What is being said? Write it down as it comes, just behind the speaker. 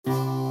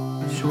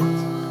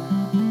shorts.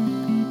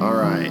 All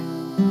right.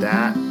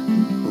 That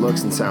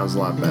looks and sounds a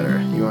lot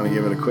better. You want to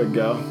give it a quick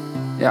go?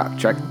 Yeah,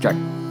 check.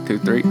 2,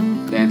 3.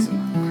 Dancing.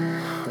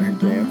 We're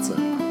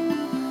dancing.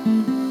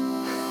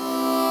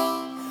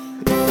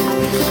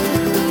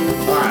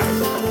 All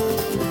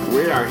right.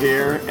 We are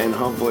here, and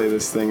hopefully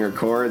this thing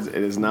records.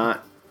 It's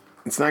not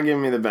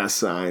giving me the best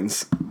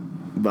signs,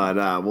 but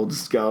we'll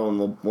just go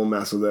and we'll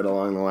mess with it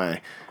along the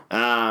way.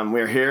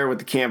 We're here with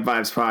the Camp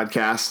Vibes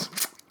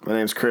podcast. My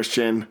name's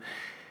Christian,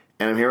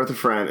 and I'm here with a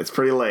friend. It's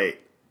pretty late.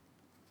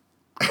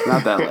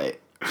 Not that late.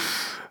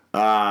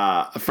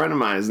 A friend of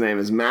mine, his name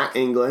is Matt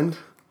England,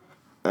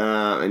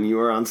 and you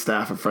are on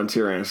staff at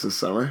Frontier Ranch this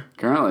summer.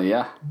 Currently,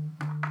 yeah.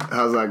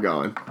 How's that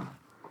going?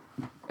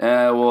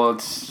 Well,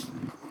 it's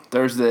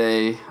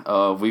Thursday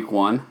of week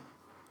 1,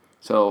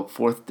 so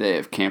 4th day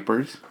of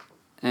campers,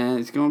 and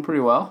it's going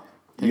pretty well.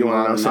 You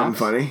want to know something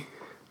funny?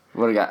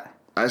 What do you got?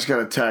 I just got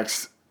a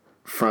text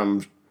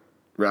from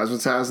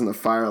Razzmatazz, and the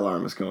fire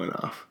alarm is going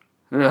off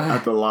Really?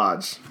 at the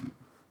lodge.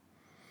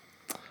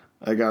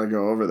 I gotta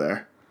go over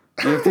there.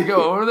 You have to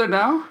go over there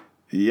now?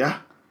 Yeah.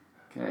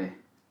 Okay.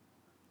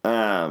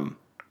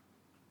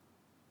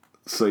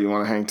 So you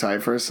want to hang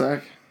tight for a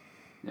sec?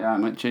 Yeah, I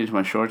might change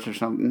my shorts or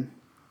something.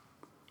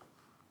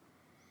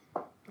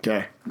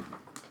 Okay.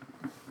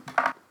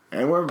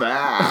 And we're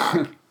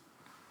back.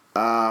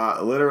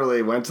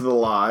 Literally went to the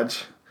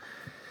lodge.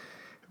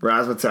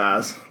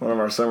 Razzmatazz, one of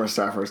our summer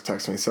staffers,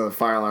 texted me. So the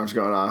fire alarm's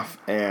going off,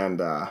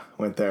 and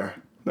went there.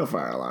 No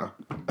fire alarm.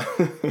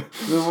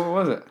 What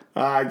was it?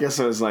 I guess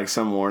it was like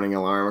some warning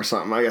alarm or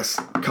something. I guess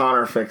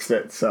Connor fixed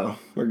it, so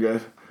we're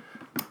good.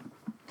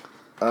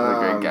 What a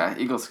great guy.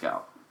 Eagle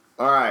Scout.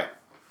 All right.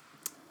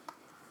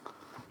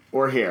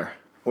 We're here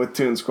with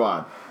Toon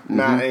Squad.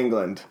 Matt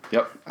England.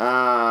 Yep.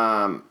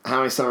 How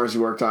many summers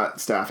you worked on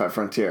staff at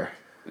Frontier?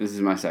 This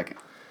is my second.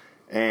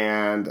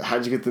 And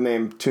how'd you get the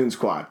name Toon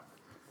Squad?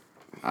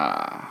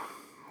 Someone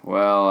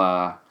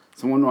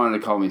wanted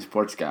to call me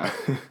sports guy.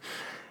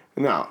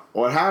 No.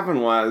 What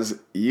happened was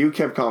you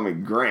kept calling me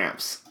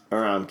Gramps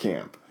around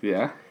camp.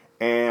 Yeah?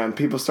 And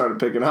people started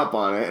picking up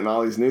on it, and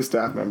all these new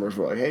staff members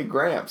were like, hey,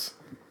 Gramps.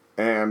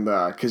 And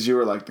because you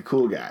were like the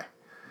cool guy.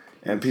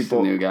 And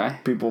people, new guy?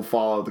 People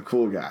follow the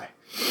cool guy.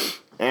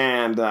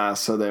 And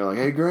so they were like,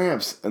 hey,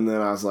 Gramps. And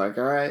then I was like,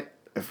 all right,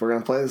 if we're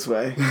going to play this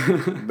way,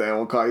 then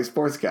we'll call you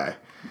sports guy.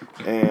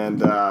 And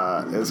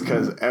it was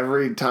because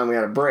every time we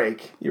had a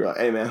break, you were like,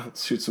 hey, man,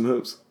 let's shoot some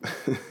hoops.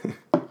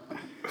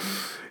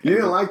 You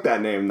didn't like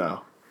that name,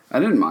 though. I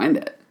didn't mind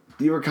it.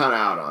 You were kind of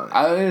out on it.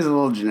 It was a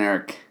little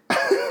generic.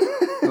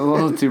 A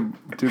little too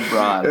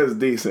broad. It was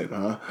decent,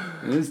 huh?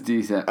 It is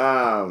decent.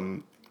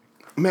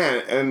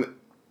 Man, and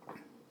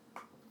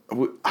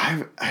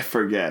I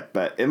forget,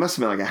 but it must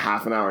have been like a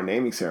half an hour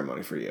naming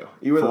ceremony for you.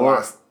 You were the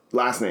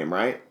last name,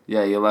 right?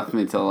 Yeah, you left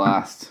me till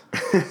last.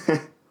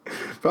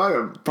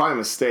 Probably a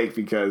mistake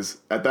because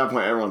at that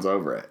point everyone's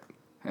over it.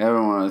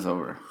 Everyone was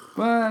over.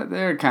 But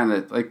they're kind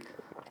of like...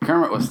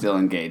 Kermit was still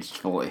engaged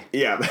fully.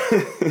 Yeah.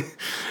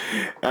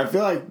 I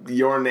feel like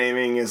your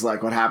naming is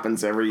like what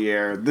happens every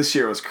year. This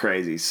year was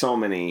crazy. So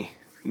many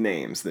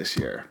names this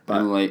year.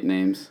 And late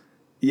names.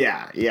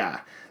 Yeah.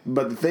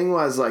 But the thing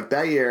was, like,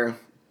 that year,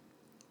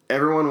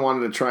 everyone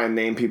wanted to try and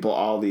name people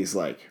all these,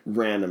 like,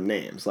 random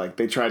names. Like,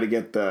 they tried to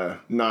get the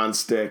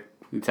non-stick.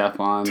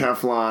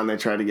 Teflon. They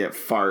tried to get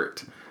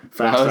fart.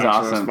 Fast action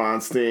awesome.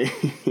 response team.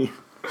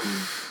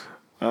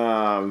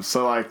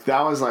 So, like,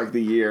 that was, like,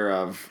 the year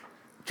of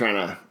trying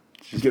to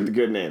get the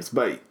good names.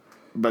 But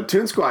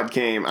Toon Squad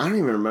came, I don't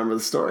even remember the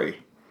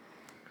story.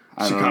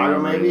 Chicago,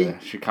 maybe?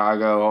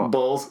 Chicago.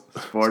 Bulls.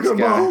 Sports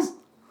guy. Bulls.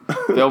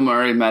 Bill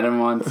Murray met him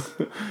once.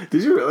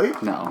 Did you really?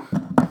 No.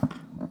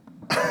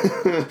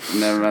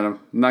 Never met him.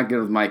 I'm not good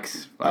with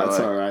mics, by That's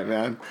the way. all right,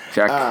 man.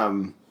 Check.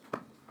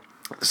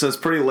 So it's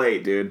pretty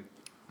late, dude.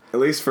 At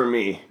least for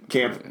me.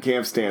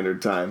 Camp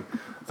standard time.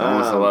 It's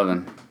almost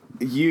 11.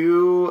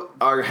 You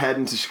are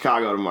heading to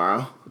Chicago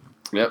tomorrow.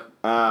 Yep.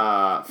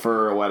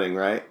 For a wedding,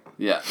 right?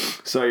 Yeah.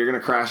 So you're going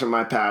to crash on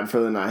my pad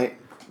for the night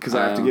because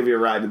I have to give you a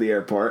ride to the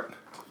airport.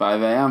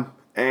 5 a.m.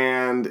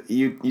 And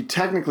you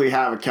technically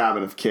have a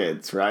cabin of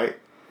kids, right?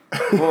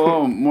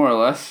 Well, more or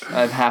less.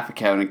 I have half a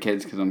cabin of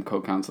kids because I'm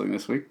co-counseling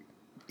this week.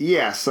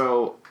 Yeah,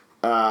 so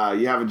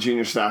you have a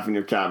junior staff in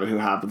your cabin who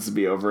happens to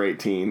be over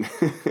 18.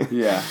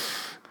 Yeah.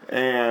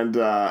 And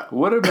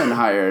would have been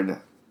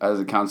hired as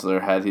a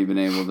counselor had he been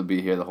able to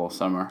be here the whole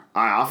summer.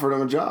 I offered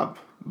him a job,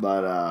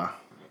 but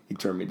he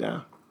turned me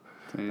down.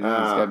 So, he's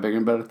got bigger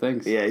and better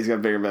things. Yeah, he's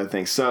got bigger and better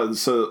things.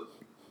 So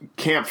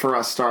camp for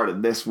us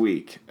started this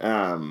week.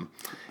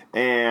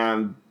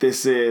 And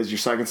this is your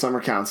second summer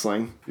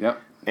counseling.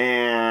 Yep.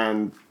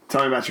 And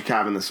tell me about your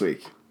cabin this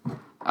week.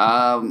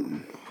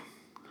 So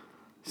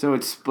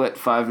it's split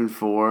 5 and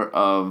 4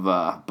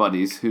 of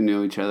buddies who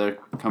knew each other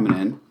coming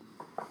in.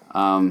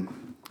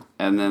 And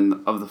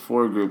then of the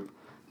 4 group,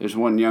 there's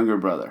one younger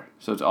brother.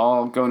 So it's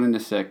all going into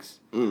 6,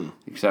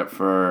 except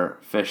for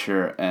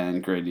Fisher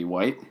and Grady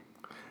White.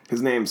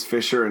 His name's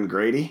Fisher and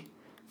Grady?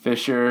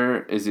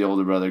 Fisher is the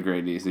older brother,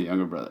 Grady is the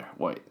younger brother,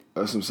 White.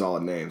 Those are some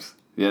solid names.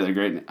 Yeah, they're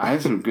great. I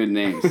have some good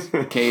names.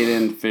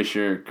 Caden,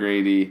 Fisher,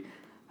 Grady,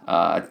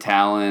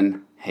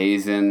 Talon,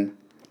 Hazen.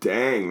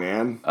 Dang,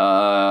 man.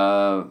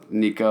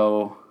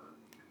 Nico,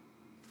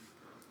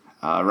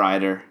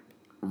 Ryder.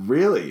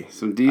 Really?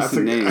 Some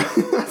decent names.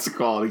 That's a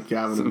quality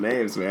cabin of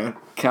names, man.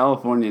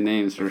 California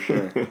names for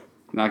sure.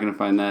 Not going to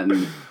find that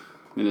in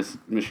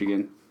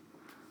Michigan.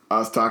 I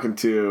was talking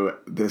to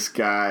this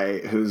guy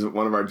who's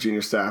one of our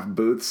junior staff,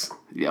 Boots.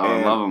 Yeah,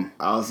 I love him.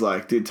 I was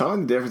like, dude, tell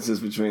me the differences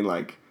between,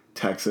 like,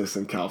 Texas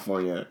and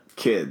California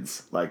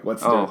kids. Like,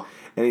 what's the difference?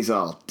 And he's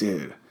all,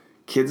 dude,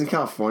 kids in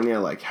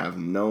California, like, have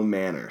no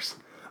manners.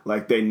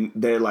 Like,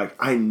 they're like,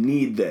 I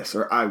need this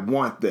or I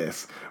want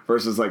this.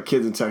 Versus, like,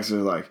 kids in Texas are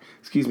like,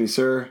 excuse me,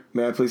 sir,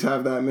 may I please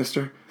have that,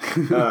 mister?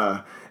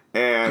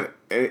 And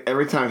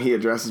every time he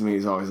addresses me,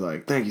 he's always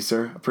like, thank you,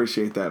 sir.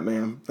 Appreciate that,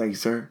 ma'am. Thank you,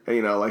 sir. And,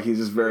 you know, like, he's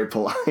just very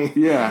polite.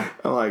 Yeah.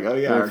 I'm like, oh,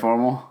 yeah. Very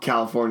formal.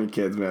 California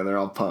kids, man. They're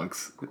all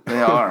punks. They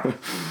are.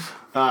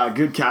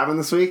 Good cabin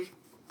this week?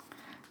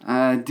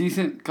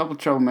 Decent. Couple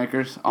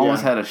troublemakers.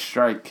 Almost had a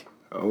strike.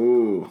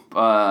 Oh.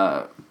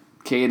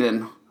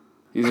 Caden.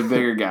 He's a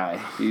bigger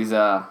guy. He's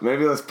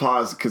Maybe let's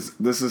pause, because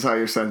this is how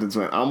your sentence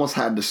went. I almost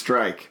had to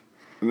strike.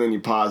 And then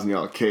you pause and you're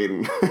all,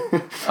 Caden.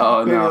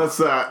 Oh, Maybe no. let's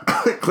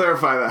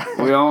clarify that.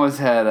 We almost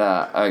had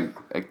a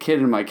kid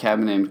in my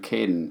cabin named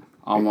Caden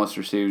almost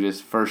received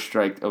his first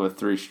strike of a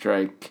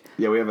 3-strike.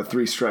 Yeah, we have a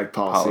 3-strike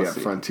policy at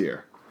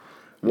Frontier.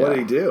 What did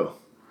he do?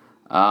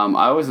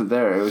 I wasn't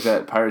there. It was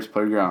at Pirates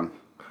Playground.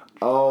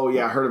 Oh,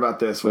 yeah, I heard about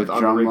this with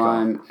Uncle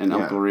Drumline and yeah.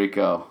 Uncle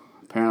Rico.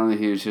 Apparently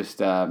he was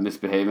just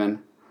misbehaving.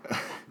 I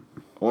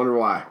wonder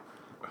why.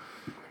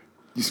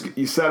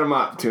 You set him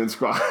up, Toon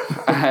Squad.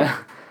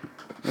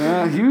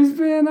 Yeah, he was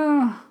being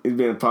He's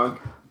being a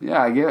punk?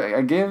 Yeah,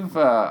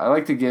 I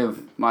like to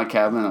give my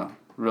cabin a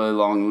really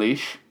long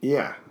leash.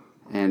 Yeah.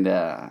 And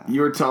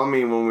you were telling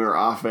me when we were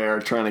off air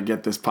trying to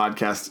get this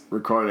podcast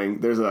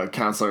recording, there's a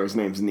counselor, his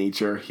name's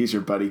Nature. He's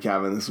your buddy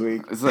cabin this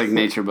week. It's like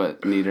nature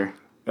but neater.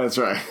 That's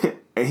right.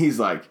 And he's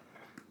like,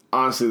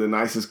 honestly, the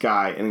nicest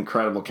guy, an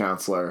incredible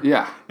counselor.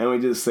 Yeah. And we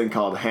did this thing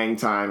called Hang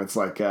Time. It's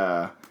like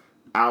a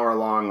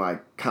hour-long,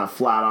 like, kind of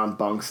flat-on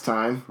bunks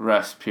time.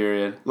 Rest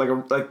period. Like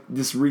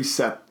just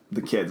reset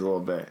the kids a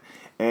little bit.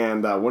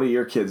 And what do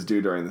your kids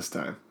do during this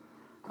time?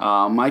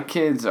 My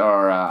kids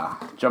are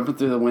jumping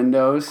through the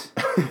windows,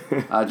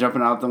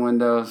 jumping out the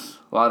windows,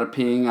 a lot of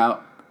peeing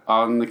out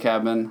in the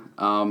cabin,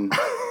 and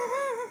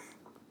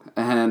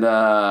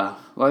a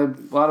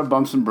lot of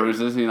bumps and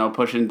bruises, you know,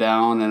 pushing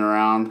down and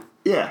around.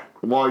 Yeah,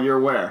 while you're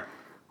where?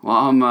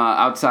 While I'm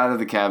outside of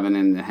the cabin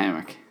in the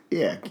hammock.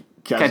 Yeah,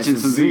 catching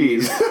some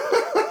Z's.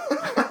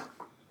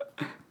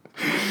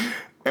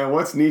 And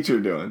what's Nature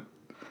doing?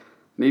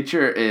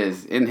 Nature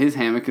is in his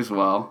hammock as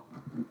well,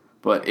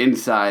 but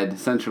inside,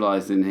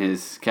 centralized in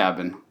his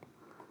cabin,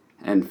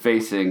 and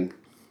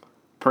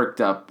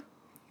perked up,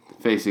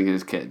 facing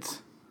his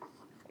kids.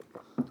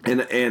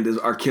 And is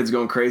our kids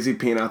going crazy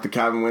peeing out the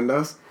cabin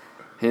windows?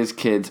 His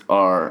kids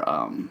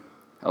are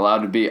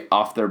allowed to be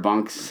off their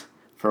bunks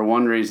for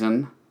one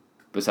reason,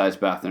 besides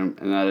bathroom,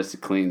 and that is to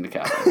clean the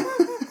cabin.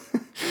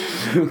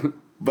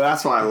 But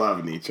that's why I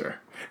love Nature.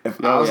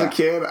 If I was a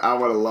kid, I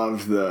would have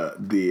loved the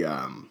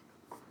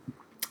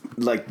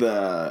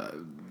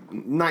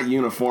not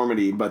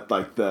uniformity, but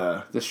like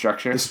the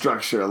structure. The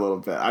structure a little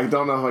bit. I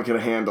don't know if I could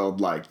have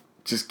handled like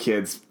just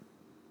kids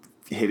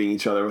hitting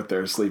each other with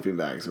their sleeping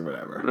bags or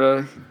whatever.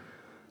 Really?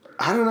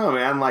 I don't know,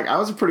 man. Like I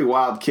was a pretty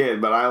wild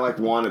kid, but I like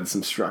wanted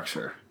some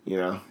structure, you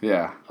know?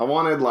 Yeah.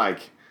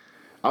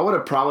 I would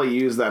have probably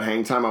used that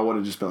hang time. I would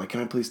have just been like,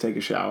 can I please take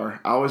a shower?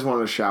 I always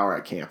wanted a shower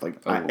at camp.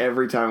 Like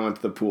every time I went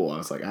to the pool, I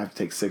was like, I have to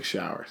take 6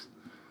 showers.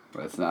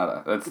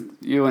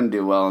 You wouldn't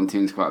do well in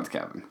Teen Squad's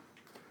cabin.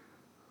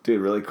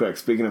 Dude, really quick.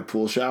 Speaking of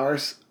pool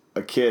showers,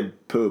 a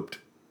kid pooped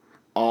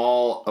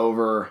all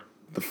over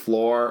the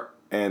floor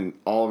and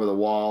all over the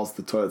walls,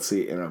 the toilet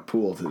seat in our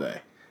pool today.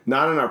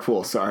 Not in our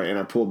pool, sorry, in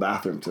our pool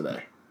bathroom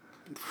today.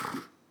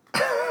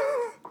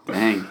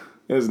 Dang.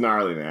 It was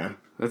gnarly, man.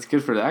 That's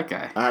good for that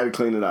guy. I had to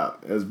clean it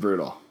up. It was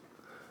brutal.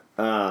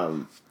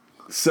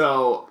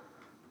 So,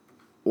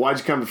 why'd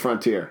you come to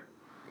Frontier?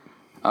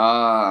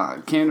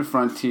 Came to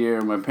Frontier.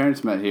 My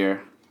parents met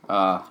here.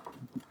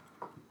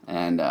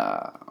 And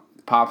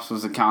Pops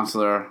was a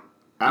counselor.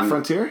 At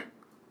Frontier?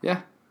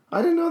 Yeah.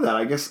 I didn't know that.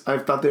 I guess I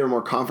thought they were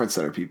more conference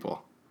center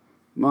people.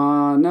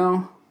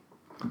 No.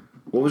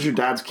 What was your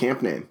dad's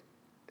camp name?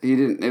 He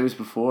didn't. It was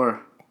before.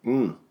 I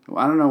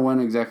don't know when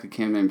exactly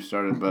camp name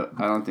started, but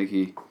I don't think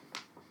he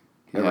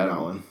Never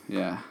got one.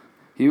 Yeah.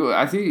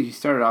 I think he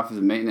started off as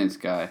a maintenance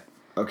guy.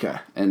 Okay.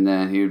 And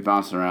then he would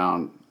bounce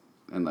around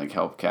and like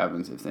help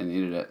cabins if they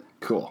needed it.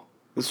 Cool.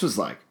 This was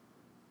like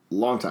a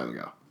long time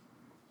ago.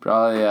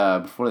 Probably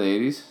before the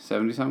 80s,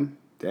 70-something.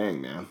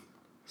 Dang, man.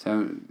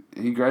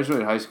 He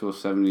graduated high school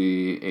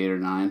 78 or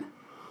 9.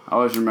 I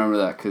always remember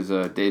that because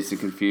Dazed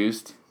and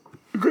Confused.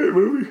 Great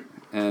movie.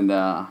 And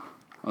I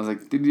was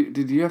like,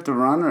 did you have to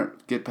run or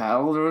get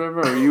paddled or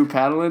whatever? Are you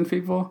paddling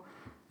people?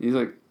 He's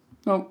like,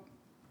 nope,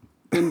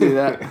 didn't do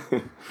that.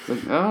 It's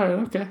like, all right,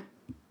 okay.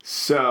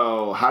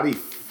 So how do you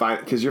find?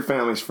 Because your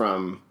family's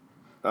from,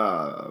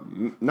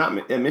 in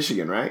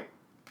Michigan, right?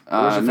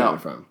 Where's your family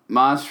from?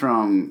 Ma's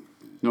from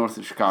north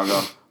of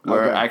Chicago,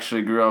 where Okay. I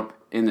actually grew up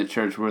in the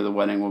church where the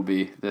wedding will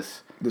be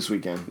this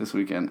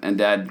weekend. And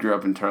Dad grew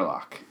up in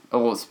Turlock.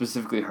 Oh, well,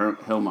 specifically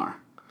Hilmar.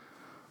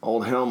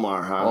 Old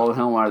Hilmar, huh? Old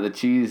Hilmar, the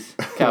cheese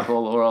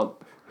capital of the world.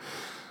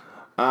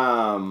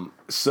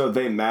 So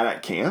they met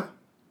at camp?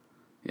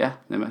 Yeah,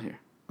 they met here.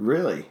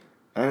 Really?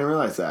 I didn't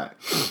realize that.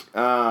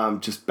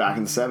 Just back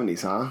in the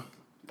 70s, huh?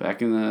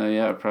 Back in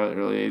the, probably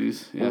early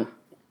 80s, yeah.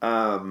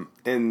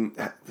 And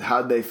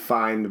how'd they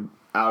find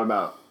out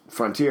about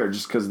Frontier?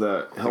 Just because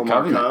the Hilmar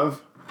Covenant.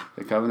 Cove?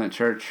 The Covenant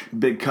Church.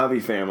 Big Covey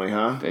family,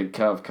 huh? Big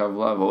Cove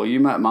love. Well, you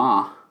met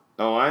Ma.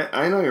 Oh,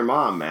 I know your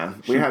mom,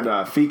 man. We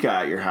had fika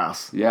at your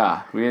house.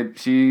 Yeah, we had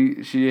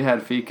she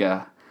had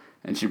fika,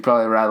 and she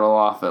probably rattled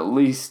off at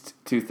least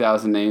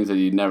 2,000 names that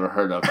you'd never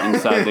heard of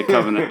inside the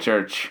Covenant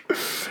Church.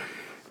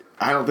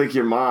 I don't think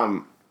your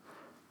mom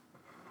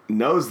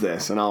knows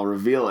this, and I'll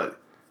reveal it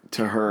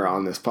to her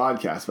on this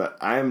podcast, but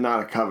I am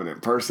not a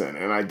covenant person,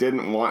 and I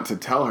didn't want to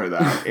tell her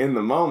that in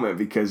the moment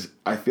because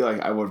I feel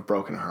like I would have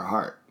broken her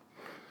heart.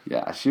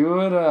 Yeah, she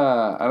would,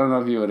 I don't know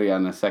if you would have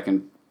gotten a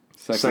second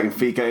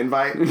fika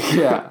invite?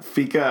 Yeah.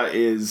 Fika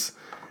is,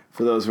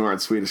 for those who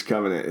aren't Swedish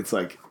covenant, it's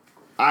like,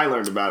 I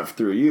learned about it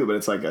through you, but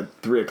it's like a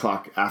 3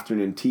 o'clock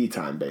afternoon tea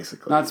time,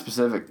 basically. Not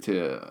specific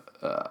to,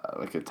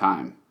 like a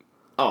time.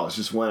 Oh, it's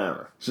just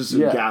whenever. It's just a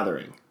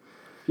gathering.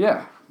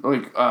 Yeah.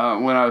 Like,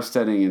 when I was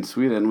studying in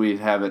Sweden, we'd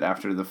have it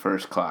after the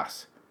first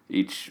class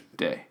each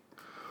day.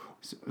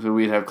 So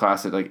we'd have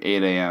class at like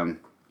 8 a.m.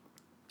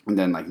 and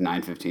then like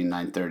 9:15,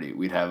 9:30.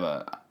 We'd have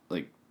a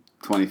like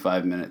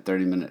 25-minute,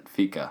 30-minute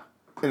fika.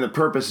 And the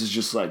purpose is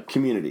just like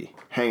community,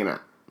 hanging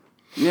out.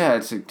 Yeah,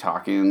 it's like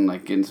talking,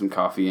 like getting some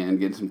coffee in,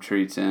 getting some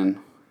treats in.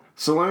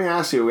 So let me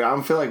ask you, I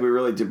don't feel like we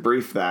really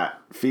debriefed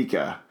that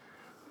fika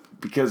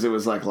because it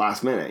was like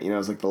last minute, it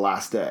was like the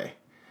last day.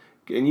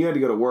 And you had to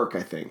go to work,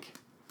 I think.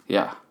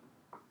 Yeah.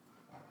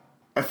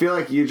 I feel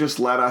like you just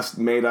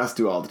made us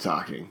do all the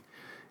talking.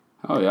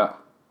 Oh, yeah.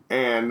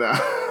 And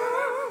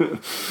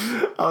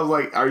I was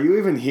like, are you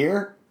even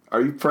here?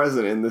 Are you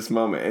present in this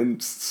moment?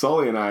 And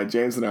Sully and I,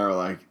 James and I were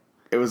like,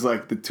 it was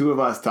like the two of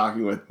us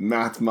talking with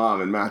Matt's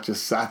mom, and Matt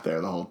just sat there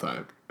the whole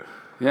time.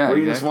 Yeah, Were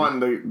you just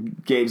wanting to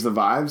gauge the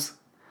vibes?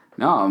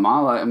 No,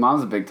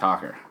 Mom's a big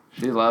talker.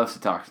 She loves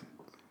to talk.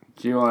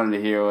 She wanted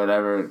to hear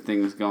whatever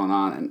thing was going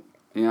on.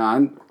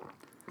 And,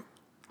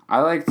 I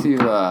like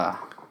to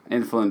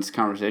influence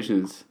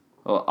conversations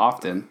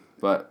often,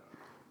 but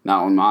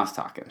not when Mom's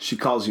talking. She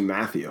calls you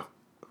Matthew.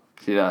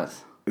 She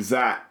does. Is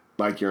that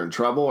like you're in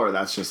trouble, or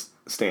that's just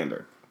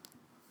standard?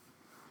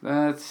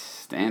 That's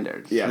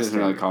standard. Yeah, she doesn't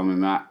really call me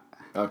Matt.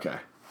 Okay.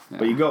 Yeah.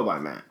 But you go by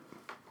Matt.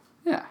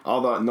 Yeah. All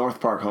the North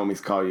Park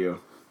homies call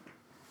you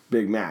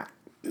Big Matt.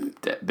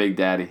 Big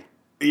Daddy.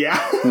 Yeah?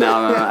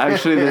 No.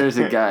 Actually, there's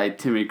a guy,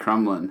 Timmy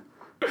Crumlin,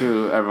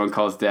 who everyone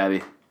calls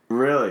Daddy.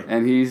 Really?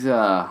 And he's, you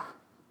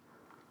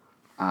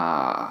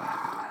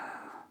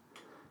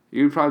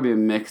would probably be a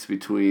mix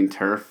between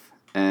Turf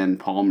and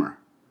Palmer.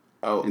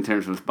 Oh. In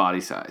terms of his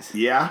body size.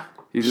 Yeah?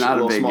 He's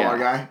not a big smaller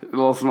guy? A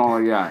little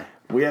smaller guy.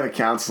 We had a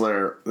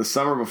counselor the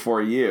summer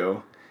before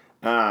you.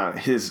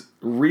 His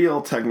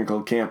real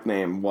technical camp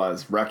name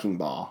was Wrecking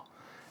Ball,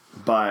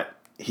 but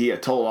he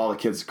had told all the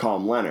kids to call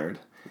him Leonard.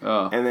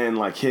 Oh. And then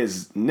like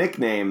his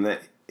nickname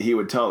that he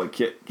would tell the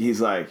kid,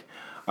 he's like,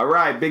 "All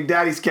right, Big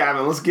Daddy's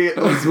cabin,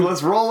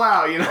 let's roll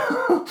out,"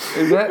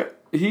 Is that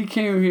he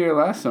came here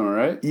last summer,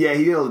 right? Yeah,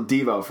 he did a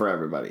Devo for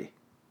everybody.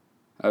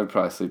 I would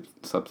probably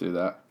slept through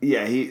that.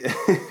 Yeah, he.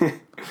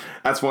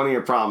 That's one of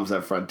your problems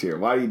at Frontier.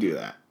 Why do you do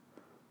that?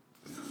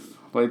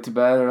 Late to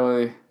bed,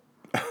 early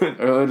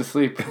to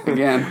sleep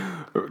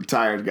again.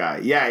 Tired guy.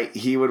 Yeah,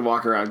 he would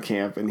walk around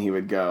camp and he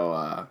would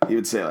go, he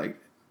would say like,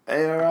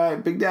 "Hey, all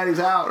right, Big Daddy's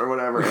out," or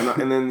whatever.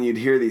 And then you'd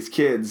hear these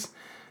kids.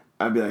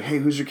 I'd be like, "Hey,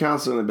 who's your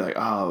counselor?" And they'd be like,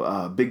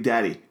 "Oh, Big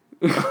Daddy."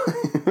 Who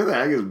the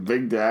heck is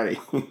Big Daddy?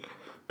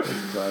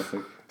 That's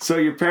classic. So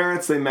your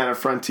parents, they met at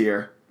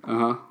Frontier.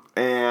 Uh-huh.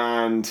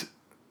 And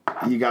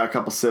you got a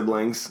couple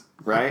siblings,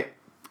 right?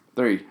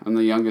 3. I'm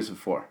the youngest of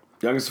 4.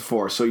 Youngest of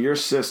 4. So your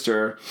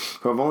sister,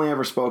 who I've only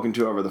ever spoken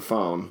to over the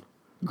phone,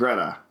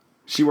 Greta,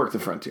 she worked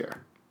at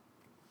Frontier.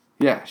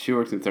 Yeah, she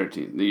worked in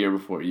 13, the year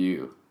before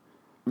you.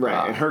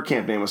 Right, and her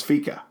camp name was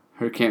Fika.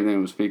 Her camp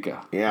name was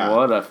Fika. Yeah.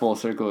 What a full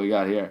circle we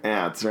got here.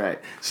 Yeah, that's right.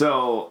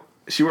 So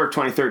she worked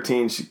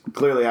 2013. She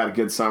clearly had a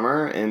good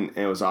summer, and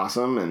it was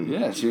awesome. And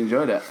Yeah, she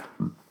enjoyed it.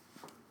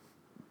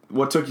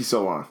 what took you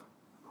so long?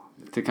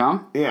 To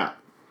come? Yeah.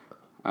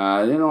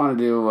 I didn't want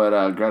to do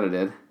what Greta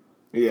did.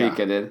 Yeah.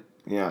 Fika did.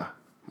 Yeah.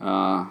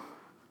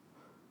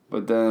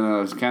 But then I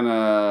was kind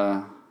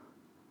of,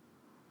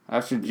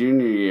 after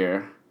junior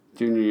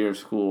year of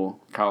school,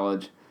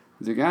 college, I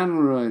was like, I don't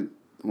really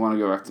want to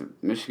go back to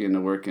Michigan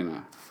to work in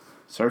a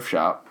surf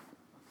shop.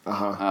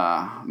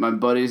 Uh-huh. My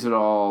buddies had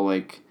all,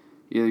 like,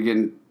 either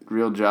getting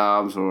real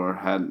jobs or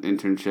had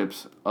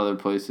internships other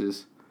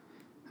places.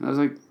 And I was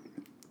like,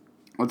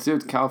 let's see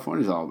what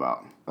California's all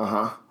about.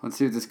 Let's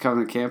see what this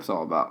Covenant Camp's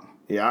all about.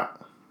 Yeah.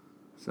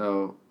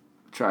 So,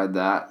 tried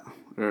that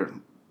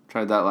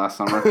last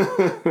summer.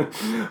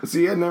 So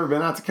you had never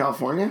been out to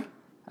California?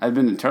 I've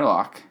been to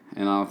Turlock,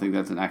 and I don't think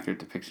that's an accurate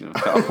depiction of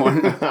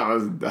California. That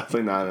was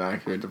definitely not an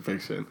accurate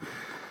depiction.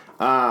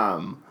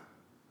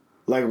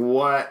 Like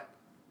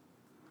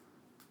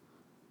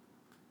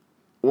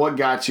what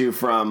got you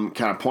from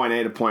kind of point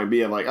A to point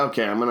B of like,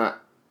 okay, I'm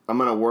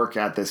gonna work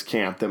at this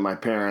camp that my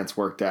parents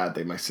worked at,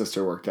 that my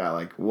sister worked at.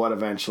 Like, what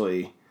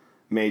eventually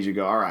made you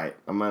go, all right,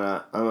 I'm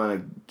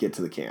gonna get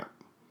to the camp?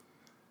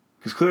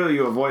 Because clearly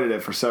you avoided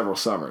it for several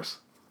summers.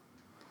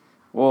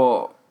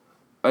 Well,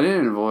 I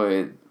didn't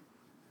avoid.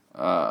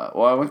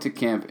 I went to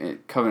camp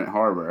at Covenant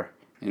Harbor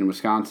in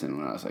Wisconsin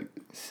when I was like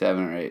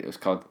 7 or 8. It was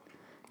called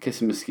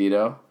Kiss a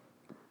Mosquito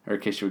or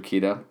Kiss a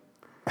Mosquito.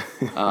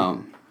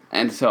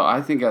 And so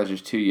I think I was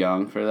just too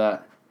young for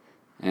that,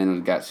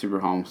 and got super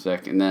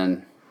homesick, and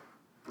then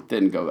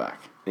didn't go back.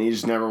 And you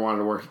just never wanted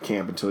to work at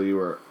camp until you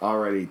were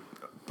already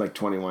like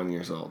 21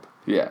 years old.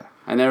 Yeah,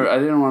 I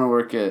didn't want to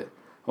work at.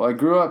 Well, I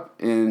grew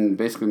up in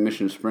basically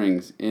Mission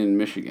Springs in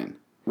Michigan.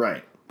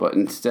 Right. But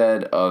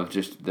instead of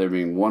just there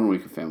being 1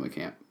 week of family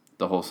camp,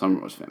 the whole summer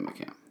was family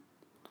camp.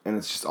 And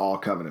it's just all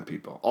Covenant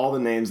people. All the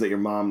names that your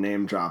mom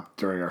name dropped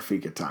during our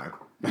fika time.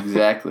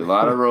 Exactly. A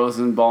lot of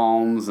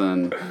Rosenbaums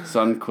and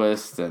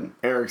Sundquist and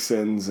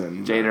Ericksons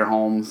and Jader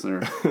Holmes.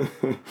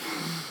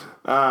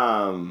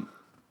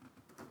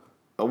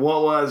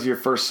 What was your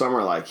first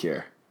summer like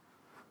here?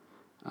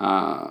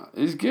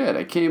 It was good.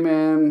 I came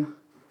in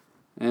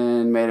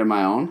and made it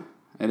my own.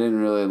 I didn't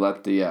really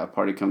let the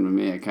party come to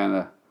me. I kind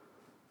of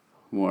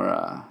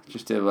more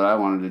just did what I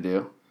wanted to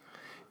do.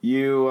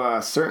 You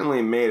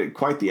certainly made it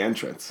quite the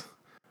entrance.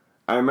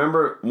 I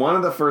remember one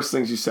of the first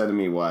things you said to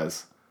me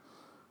was,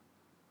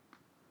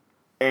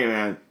 "Hey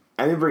man,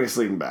 I didn't bring a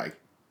sleeping bag."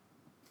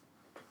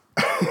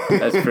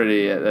 That's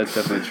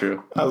definitely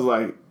true. I was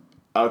like,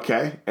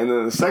 okay. And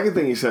then the second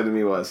thing you said to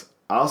me was,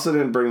 "I also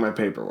didn't bring my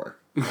paperwork."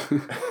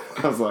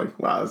 I was like,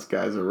 wow, this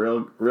guy's a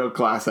real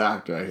class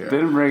act right here.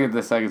 Didn't bring it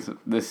this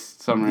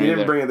summer either. You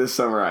didn't bring it this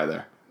summer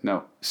either.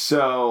 No.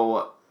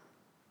 So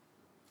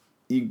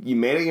you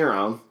made it your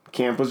own.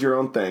 Camp was your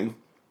own thing.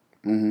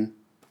 Mm-hmm.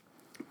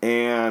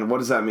 And what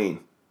does that mean?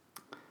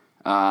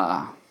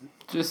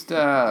 Just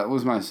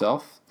was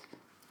myself.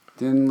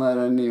 Didn't let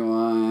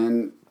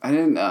anyone. I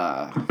didn't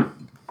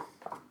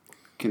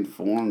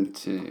conform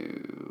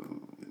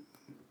to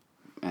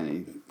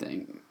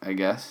anything, I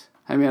guess.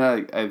 I mean,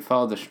 I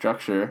followed the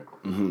structure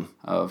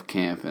of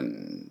camp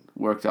and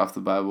worked off the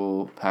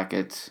Bible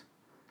packets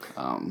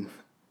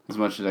as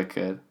much as I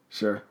could.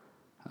 Sure.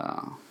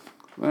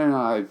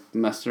 I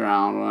messed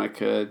around when I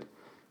could.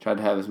 Tried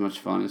to have as much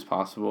fun as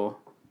possible.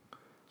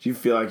 Do you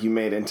feel like you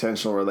made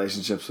intentional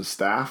relationships with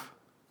staff?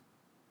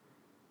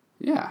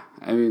 Yeah,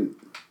 I mean,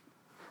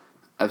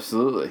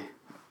 absolutely.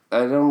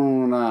 I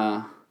don't.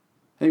 I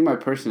think my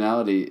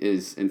personality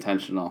is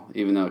intentional,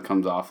 even though it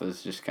comes off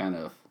as just kind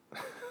of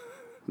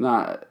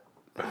not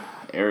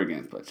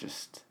arrogant, but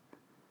just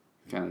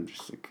kind of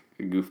just like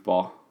a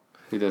goofball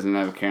who doesn't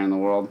have a care in the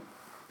world.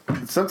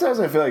 Sometimes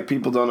I feel like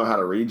people don't know how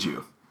to read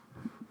you.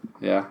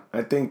 Yeah.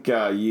 I think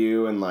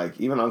you and like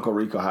even Uncle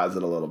Rico has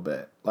it a little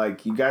bit.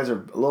 Like you guys are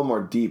a little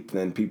more deep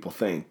than people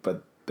think,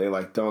 but they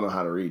like don't know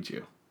how to read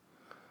you.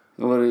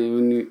 What do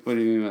you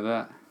mean by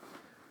that?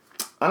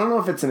 I don't know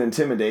if it's an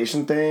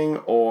intimidation thing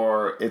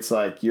or it's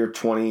like you're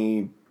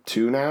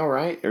 22 now,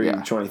 right? Or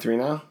you're 23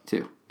 now?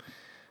 2.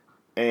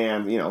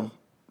 And, you know,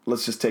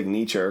 let's just take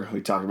Nietzsche,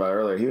 we talked about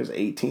earlier. He was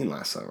 18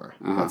 last summer.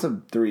 That's a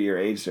 3-year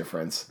age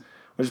difference,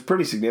 which is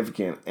pretty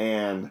significant.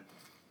 And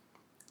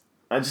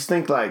I just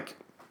think, like,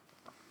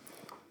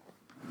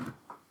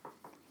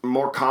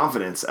 more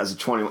confidence as a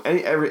 21...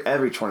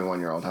 Every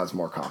 21-year-old has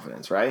more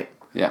confidence, right?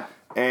 Yeah.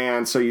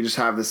 And so you just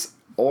have this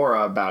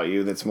aura about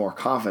you that's more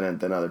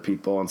confident than other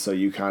people. And so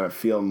you kind of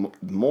feel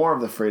more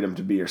of the freedom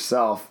to be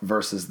yourself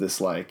versus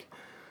this, like,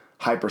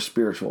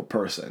 hyper-spiritual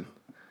person.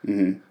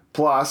 Mm-hmm.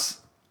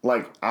 Plus,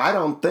 like, I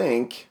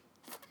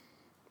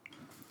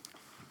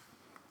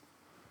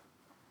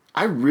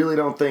really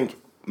don't think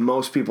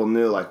most people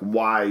knew, like,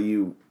 why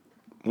you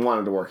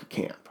wanted to work at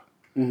camp.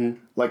 Mm-hmm.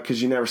 Like,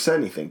 because you never said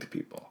anything to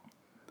people.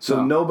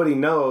 So nobody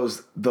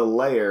knows the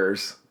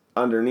layers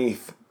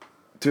underneath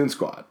Toon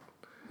Squad.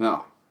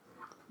 No.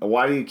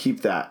 Why do you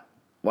keep that?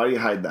 Why do you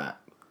hide that?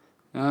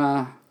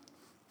 I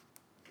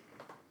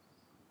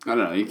don't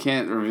know. You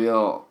can't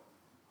reveal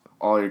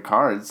all your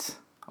cards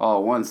all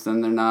at once. Then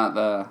they're not,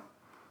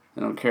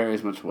 they don't carry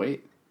as much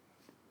weight.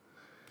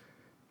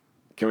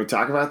 Can we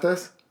talk about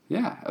this?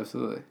 Yeah,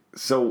 absolutely.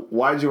 So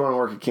why did you want to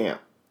work at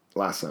camp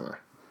last summer?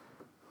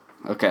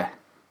 Okay.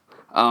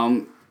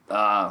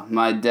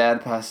 My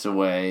dad passed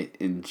away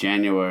in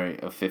January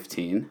of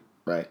 15.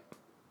 Right.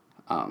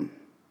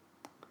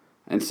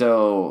 And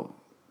so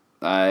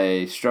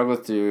I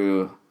struggled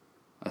through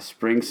a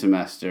spring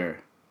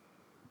semester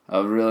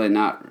of really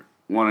not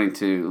wanting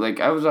to, like,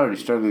 I was already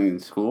struggling in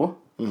school.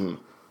 Mm-hmm.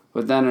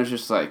 But then it was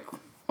just like,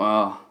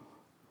 well,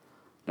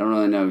 I don't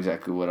really know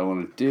exactly what I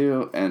want to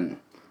do. And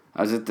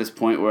I was at this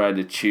point where I had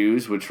to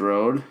choose which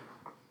road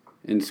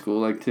in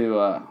school, like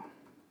to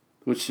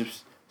which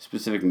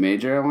specific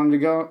major I wanted to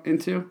go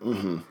into.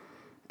 Mm-hmm.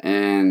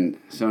 And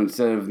so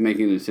instead of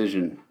making a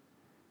decision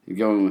and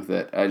going with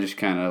it, I just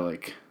kind of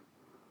like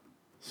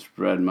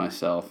spread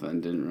myself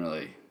and didn't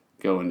really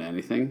go into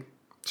anything.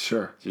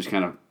 Sure. Just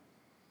kind of.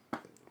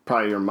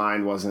 Probably your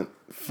mind wasn't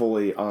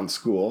fully on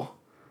school.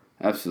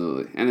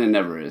 Absolutely. And it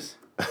never is.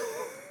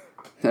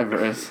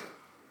 Never is.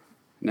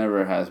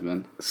 Never has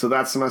been. So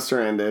that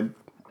semester ended.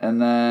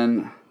 And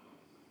then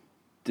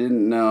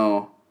didn't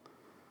know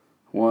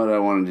what I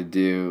wanted to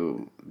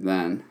do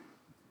then.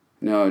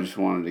 No, I just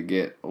wanted to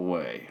get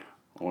away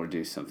or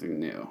do something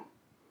new.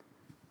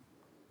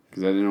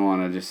 Because I didn't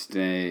want to just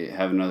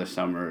have another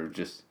summer of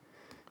just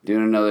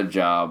doing another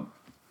job,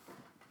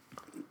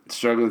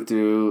 struggling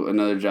through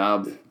another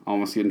job,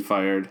 almost getting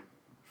fired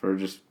for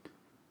just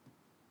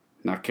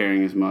not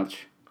caring as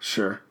much.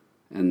 Sure.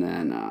 And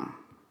then...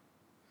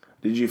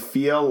 Did you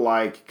feel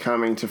like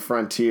coming to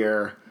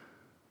Frontier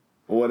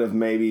would have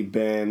maybe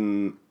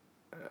been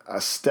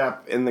a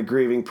step in the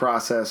grieving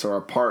process or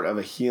a part of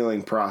a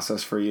healing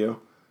process for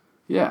you?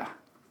 Yeah.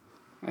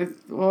 I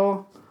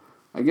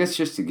guess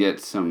just to get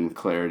some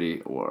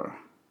clarity or,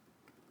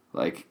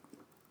 like,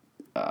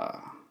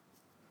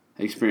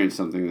 experience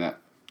something that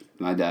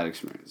my dad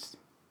experienced.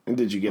 And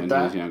did you get when that?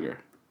 He was younger.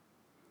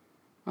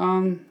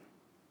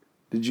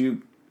 Did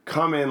you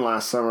come in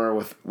last summer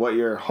with what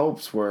your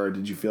hopes were?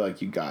 Did you feel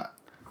like you got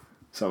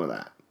some of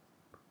that?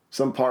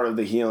 Some part of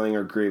the healing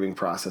or grieving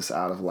process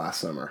out of last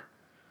summer?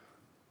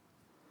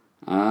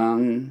 I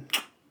don't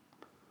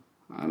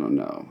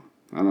know.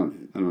 I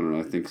don't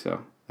really think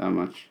so that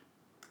much.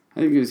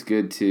 I think it was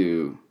good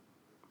to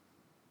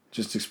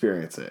just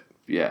experience it.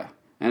 Yeah.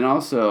 And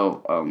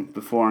also,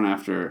 before and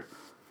after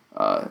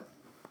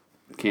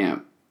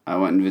camp, I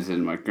went and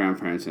visited my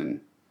grandparents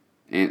and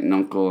aunt and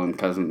uncle and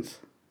cousins.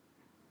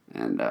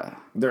 And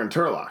they're in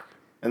Turlock.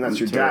 And that's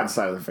your dad's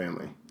side of the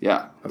family.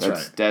 Yeah. That's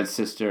right. Dad's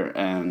sister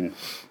and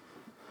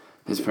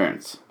his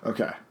parents.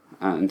 Okay.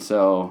 And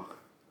so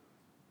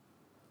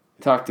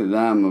talked to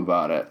them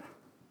about it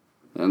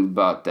and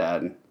about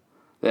Dad.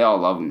 They all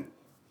love him.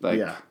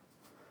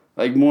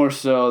 Like more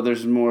so,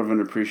 there's more of an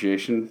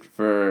appreciation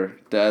for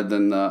Dad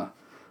than the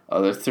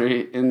other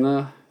three in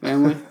the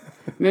family.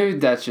 Maybe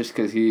that's just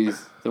because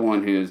he's the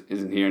one who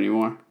isn't here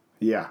anymore.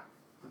 Yeah.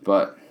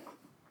 But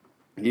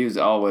he was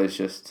always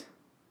just,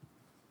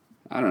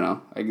 I don't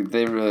know.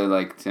 They really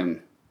liked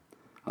him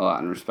a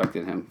lot and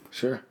respected him.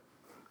 Sure.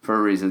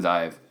 For reasons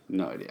I have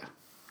no idea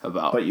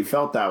about. But you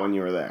felt that when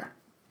you were there.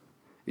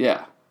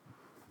 Yeah.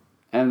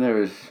 And there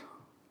was,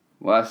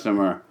 last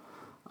summer,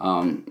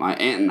 my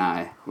aunt and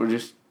I were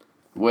just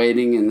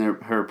waiting in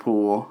her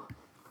pool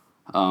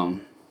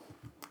and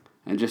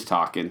just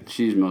talking.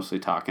 She's mostly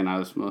talking. I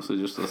was mostly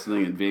just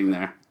listening and being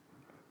there.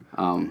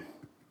 And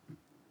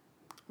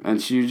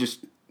she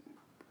just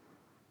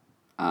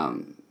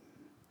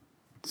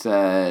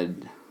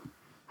said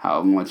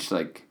how much,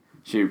 like,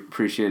 she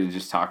appreciated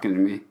just talking to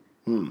me.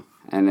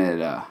 And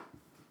it,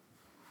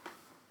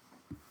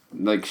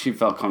 like, she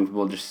felt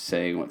comfortable just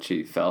saying what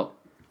she felt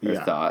or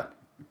thought.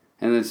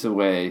 And it's the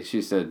way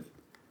she said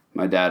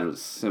my dad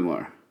was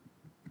similar.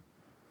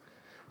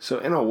 So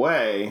in a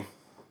way,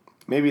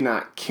 maybe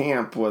not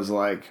camp was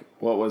like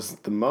what was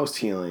the most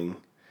healing.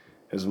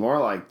 It was more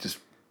like just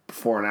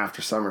before and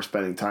after summer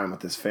spending time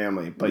with his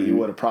family. But you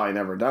would have probably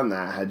never done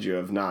that had you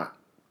have not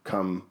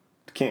come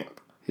to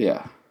camp.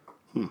 Yeah.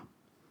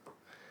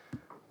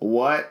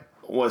 What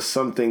was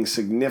something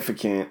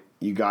significant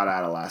you got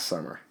out of last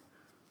summer?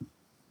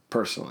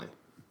 Personally?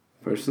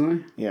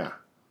 Yeah.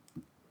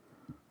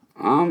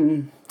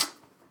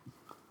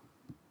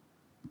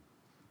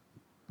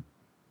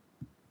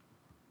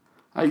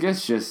 I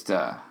guess just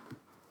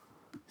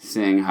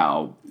seeing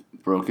how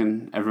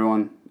broken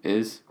everyone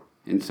is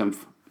in some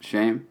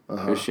shape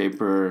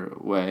or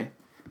way,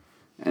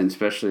 and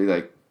especially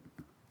like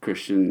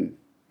Christian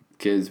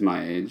kids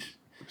my age,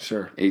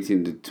 Sure,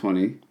 18 to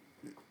 20,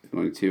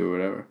 22 or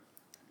whatever,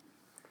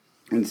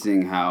 and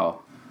seeing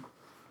how,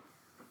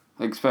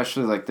 like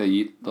especially like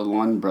the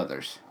Lund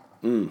brothers,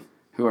 who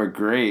are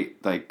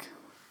great like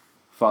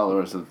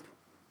followers of.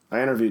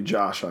 I interviewed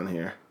Josh on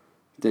here.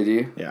 Did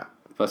you? Yeah.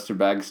 Buster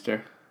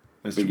Bagster.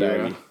 Mr.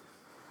 Baggy.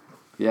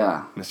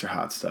 Yeah. Mr.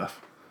 Hot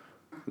Stuff.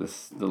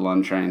 The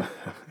Lund train.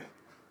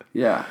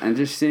 Yeah, and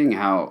just seeing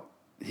how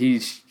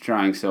he's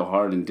trying so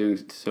hard and doing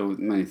so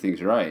many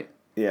things right.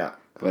 Yeah.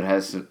 But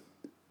has to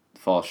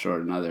fall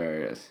short in other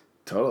areas.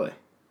 Totally.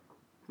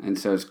 And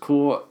so it's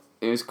cool.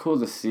 It was cool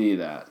to see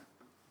that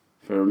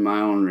for my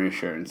own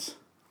reassurance.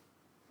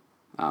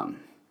 And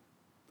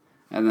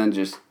then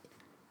just,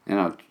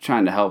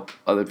 trying to help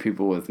other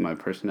people with my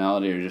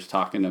personality or just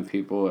talking to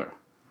people or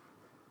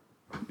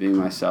being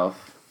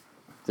myself.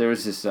 There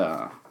was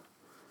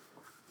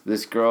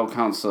this girl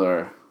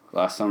counselor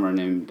last summer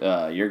named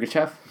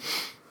Yurgachev.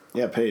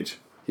 Yeah, Paige.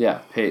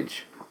 Yeah,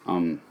 Paige.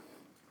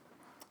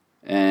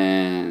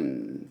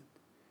 And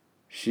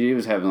she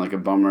was having like a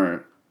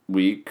bummer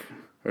week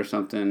or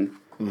something.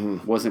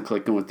 wasn't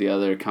clicking with the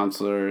other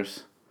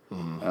counselors.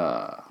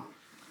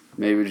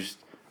 Maybe just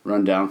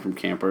run down from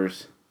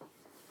campers.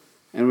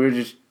 And we were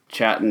just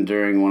chatting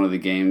during one of the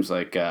games,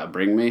 like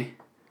Bring Me.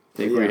 I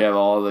think where you have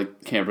all the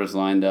campers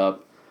lined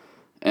up,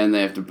 and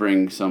they have to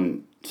bring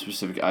some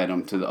specific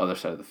item to the other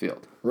side of the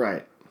field.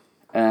 Right.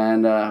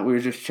 And we were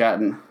just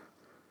chatting,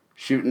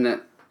 shooting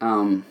it.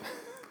 And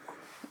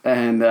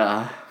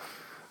I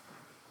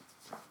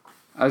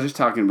was just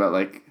talking about,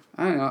 like,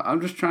 I don't know,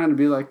 I'm just trying to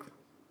be, like,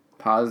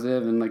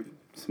 positive and, like,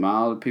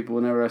 smile to people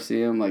whenever I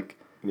see them, like,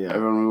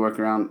 everyone we work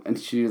around. And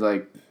she,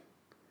 like,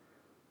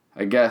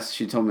 I guess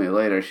she told me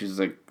later, she's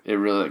like, it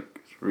really,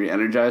 like,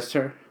 re-energized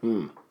her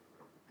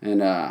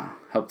and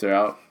helped her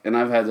out. And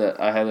I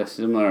had a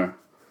similar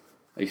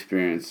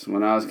experience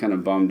when I was kind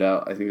of bummed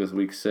out. I think it was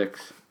week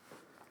 6.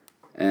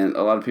 And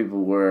a lot of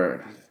people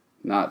were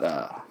not,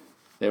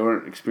 they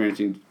weren't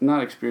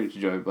not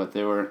experiencing joy, but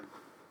they were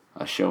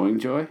showing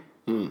joy.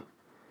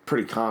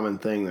 Pretty common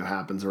thing that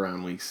happens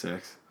around week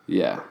 6.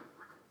 Yeah.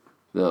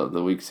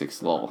 The week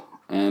 6 lull.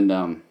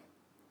 And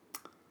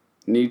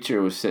Nietzsche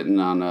was sitting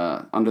on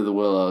under the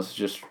willows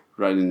just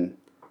writing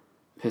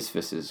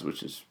Pisvices,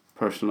 which is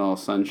personal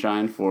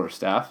sunshine for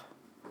staff.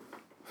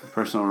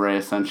 Personal ray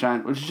of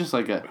sunshine, which is just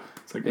like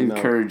it's like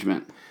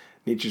encouragement.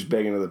 Nietzsche's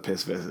big into the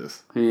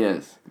Pisvices. He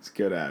is. He's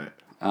good at it.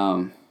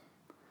 And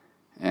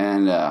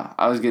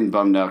I was getting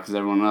bummed out because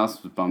everyone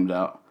else was bummed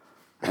out.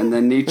 And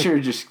then Nietzsche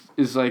just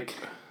is like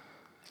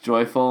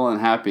joyful and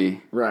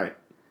happy. Right.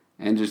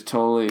 And just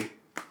totally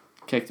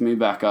kicked me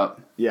back up.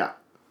 Yeah.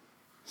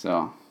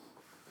 So.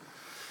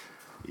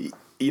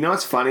 You know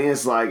what's funny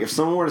is, like, if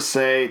someone were to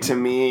say to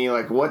me,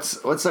 like,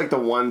 what's like the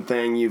one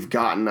thing you've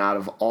gotten out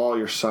of all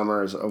your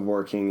summers of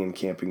working in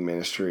camping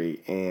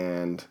ministry?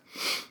 And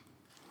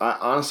I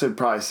honestly would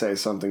probably say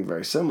something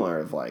very similar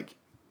of, like,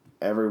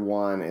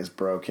 everyone is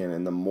broken,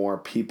 and the more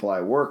people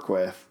I work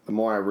with, the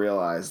more I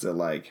realize that,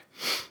 like,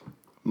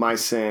 my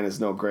sin is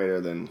no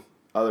greater than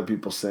other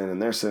people's sin, and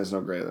their sin is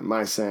no greater than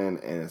my sin,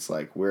 and it's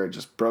like we're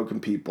just broken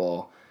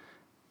people,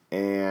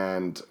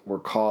 and we're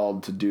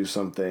called to do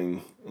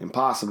something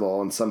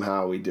impossible, and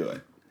somehow we do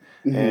it.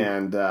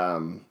 And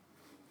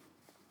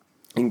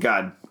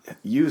God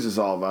uses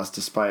all of us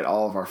despite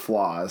all of our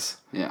flaws.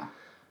 Yeah.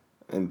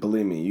 And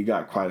believe me, you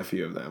got quite a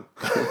few of them.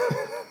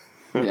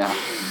 Yeah.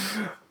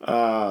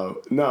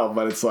 No,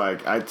 but it's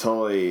like,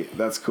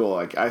 that's cool.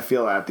 Like, I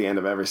feel at the end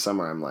of every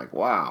summer, I'm like,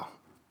 wow,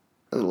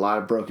 there's a lot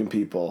of broken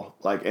people.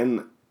 Like,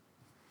 and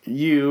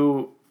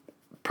you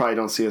probably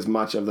don't see as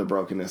much of the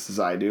brokenness as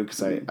I do,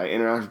 because I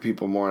interact with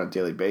people more on a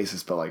daily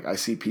basis, but, like, I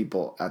see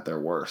people at their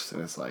worst,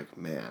 and it's like,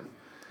 man.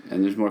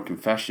 And there's more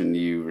confession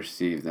you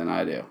receive than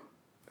I do.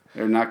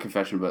 Or not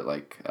confession, but,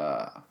 like,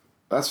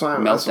 that's why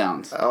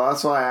meltdowns.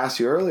 That's why I asked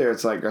you earlier.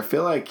 It's like, I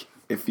feel like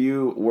if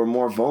you were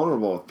more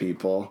vulnerable with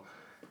people,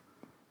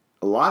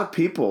 a lot of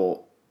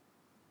people,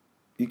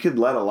 you could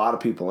let a lot of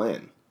people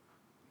in.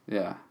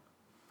 Yeah.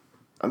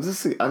 I'm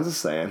just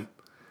saying.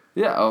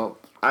 Yeah. Oh.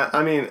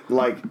 I mean,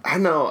 like, I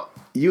know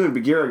you and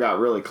Bagheera got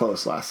really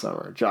close last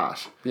summer,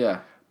 Josh. Yeah.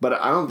 But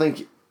I don't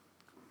think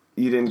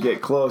you didn't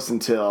get close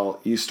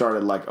until you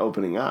started, like,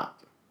 opening up.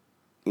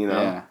 You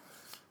know? Yeah.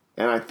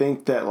 And I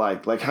think that,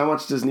 like how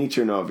much does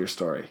Nietzsche know of your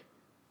story?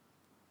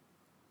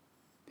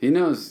 He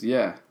knows,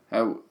 yeah.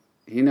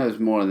 He knows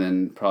more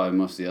than probably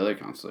most of the other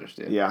counselors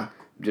do. Yeah.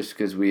 Just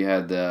because we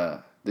had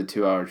the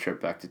 2-hour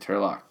trip back to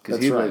Turlock.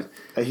 That's right.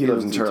 He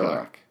lives in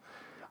Turlock.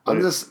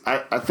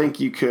 I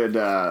think you could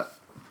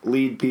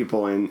lead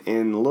people in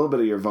a little bit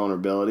of your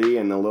vulnerability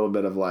and a little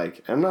bit of,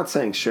 like, I'm not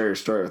saying share your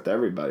story with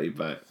everybody,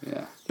 but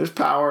yeah, there's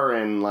power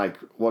in, like,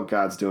 what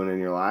God's doing in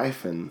your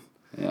life, and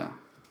yeah,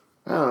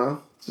 I don't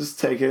know, just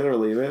take it or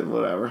leave it,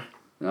 whatever.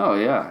 Oh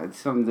yeah, it's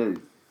something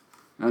that,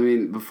 I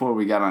mean, before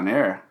we got on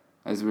air,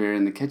 as we were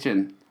in the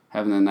kitchen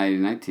having the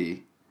nighty-night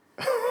tea,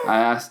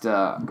 I asked,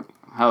 how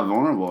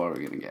vulnerable are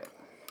we gonna get?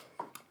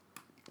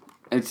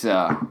 It's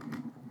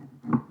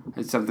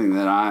something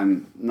that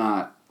I'm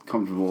not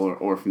comfortable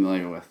or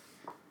familiar with,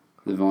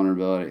 the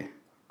vulnerability.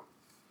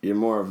 You're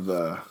more of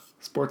the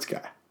sports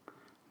guy.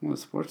 I'm a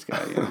sports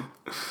guy,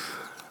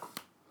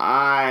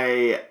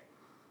 yeah.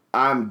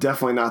 I'm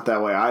definitely not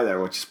that way either,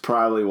 which is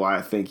probably why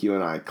I think you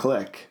and I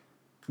click,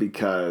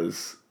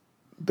 because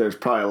there's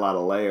probably a lot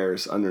of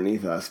layers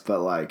underneath us, but,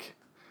 like,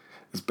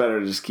 it's better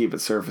to just keep it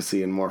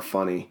surfacey and more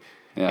funny.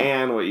 Yeah.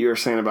 And what you were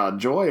saying about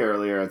joy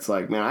earlier, it's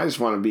like, man, I just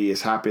want to be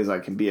as happy as I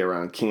can be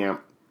around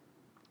camp.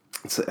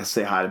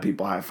 Say hi to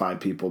people, high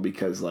five people,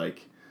 because,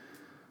 like,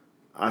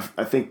 I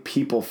think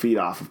people feed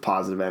off of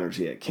positive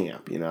energy at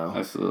camp, you know?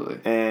 Absolutely.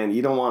 And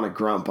you don't want to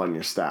grump on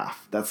your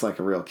staff. That's like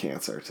a real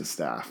cancer to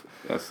staff.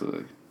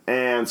 Absolutely.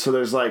 And so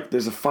there's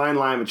a fine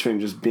line between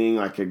just being,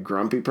 like, a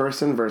grumpy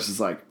person versus,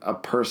 like, a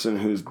person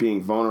who's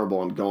being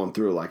vulnerable and going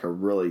through, like, a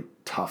really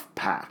tough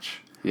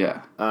patch.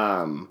 Yeah.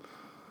 And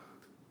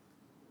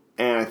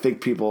I think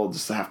people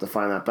just have to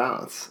find that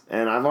balance.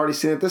 And I've already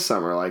seen it this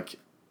summer. Like,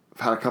 I've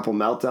had a couple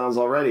meltdowns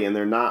already, and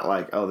they're not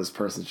like, oh, this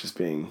person's just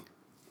being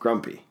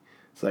grumpy.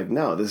 It's like,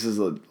 no, this is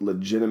a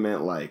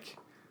legitimate, like,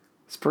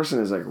 this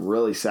person is like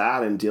really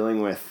sad and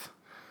dealing with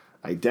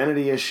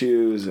identity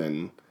issues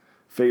and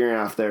figuring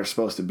out if they're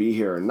supposed to be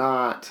here or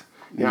not.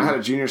 You know, I had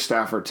a junior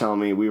staffer tell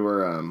me we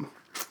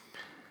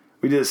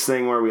did this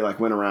thing where we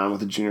like went around with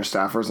the junior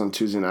staffers on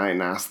Tuesday night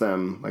and asked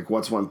them like,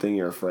 what's one thing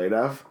you're afraid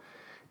of?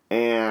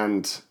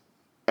 And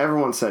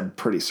everyone said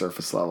pretty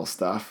surface level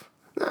stuff.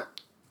 I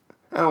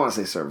don't want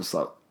to say surface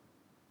level.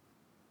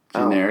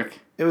 Generic.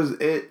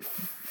 It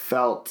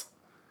felt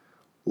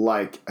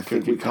like I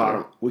think we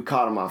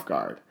caught him off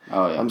guard.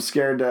 Oh yeah. I'm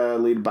scared to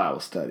lead a Bible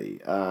study.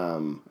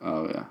 Oh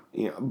yeah.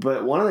 You know,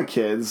 but one of the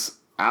kids,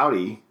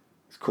 Audi,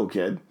 he's a cool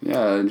kid. Yeah,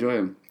 I enjoy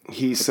him.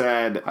 He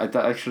said, I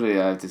thought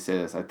actually I have to say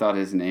this. I thought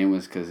his name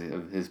was because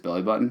of his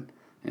belly button,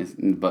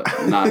 but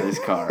not his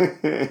car.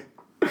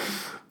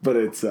 but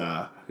it's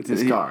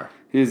his car.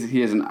 He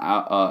has an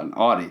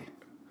Audi.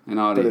 An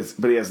Audi.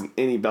 But he hasn't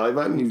any belly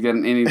button? He's got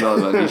an any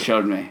belly button. He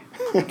showed me.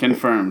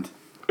 Confirmed.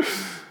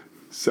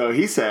 So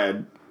he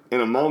said,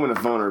 in a moment of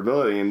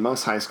vulnerability, and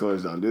most high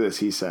schoolers don't do this,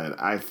 he said,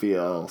 I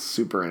feel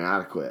super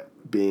inadequate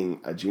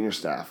being a junior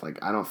staff. Like,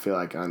 I don't feel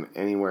like I'm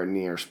anywhere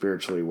near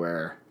spiritually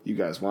where you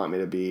guys want me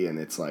to be, and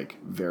it's, like,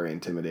 very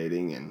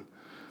intimidating. And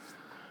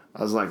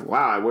I was like,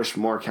 wow, I wish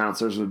more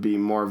counselors would be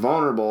more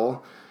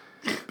vulnerable,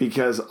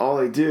 because all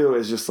they do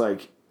is just,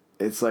 like,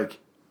 it's like,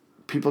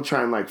 people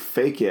try and like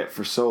fake it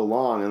for so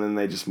long and then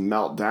they just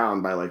melt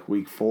down by like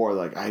week 4.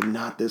 Like, I'm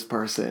not this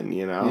person,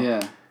 you know?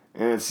 Yeah.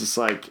 And it's just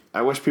like,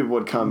 I wish people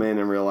would come in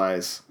and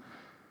realize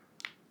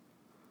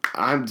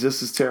I'm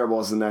just as terrible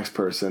as the next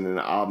person and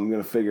I'm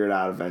going to figure it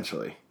out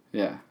eventually.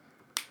 Yeah.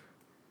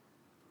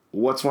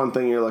 What's one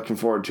thing you're looking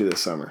forward to this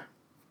summer?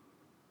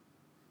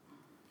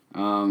 I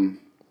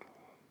don't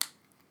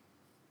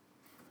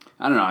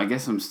know. I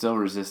guess I'm still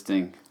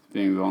resisting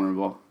being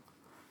vulnerable.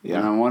 Yeah.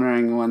 And I'm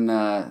wondering when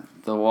the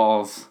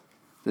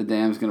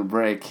dam's going to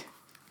break.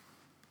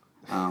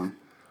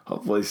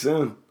 Hopefully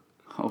soon.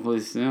 Hopefully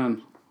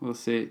soon. We'll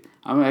see.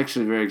 I'm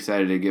actually very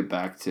excited to get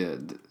back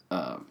to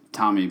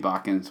Tommy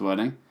Bakken's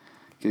wedding,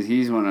 because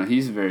he's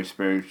a very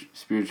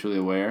spiritually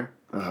aware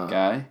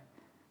guy,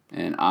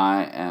 and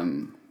I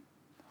am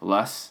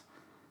less.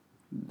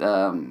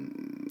 I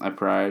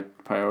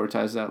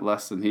prioritize that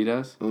less than he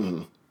does.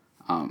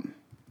 Mm-hmm.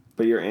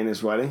 But you're in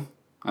his wedding?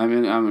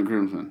 I'm a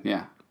groomsman.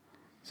 Yeah.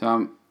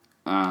 So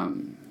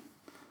I'm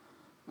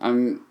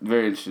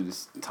very interested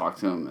to talk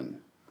to him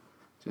and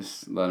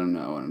just let him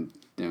know what I'm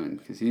doing,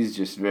 because he's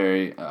just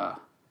very I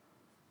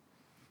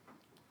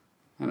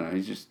don't know,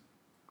 he's just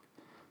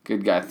a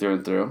good guy through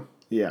and through.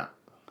 Yeah.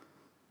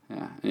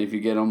 Yeah, and if you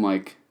get him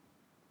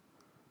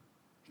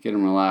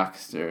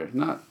relaxed, or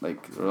not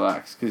like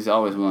relaxed, because he's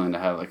always willing to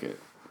have like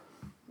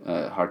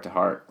a heart to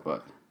heart,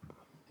 but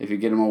if you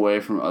get him away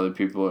from other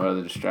people or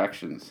other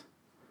distractions,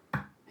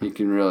 he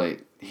can really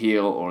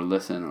heal or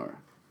listen or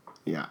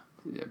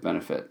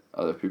benefit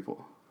other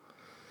people.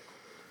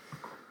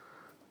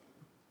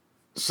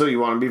 So you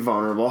want to be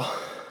vulnerable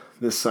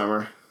this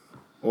summer.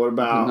 What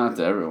about... Not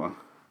to everyone.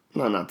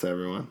 No, not to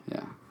everyone.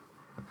 Yeah.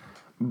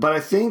 But I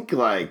think,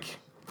 like,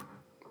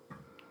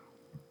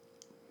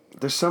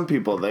 there's some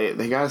people,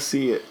 they got to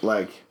see it,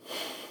 like,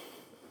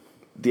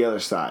 the other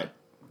side,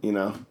 you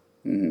know?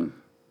 Mm-hmm.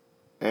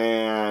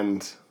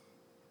 And...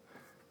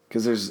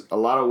 because there's a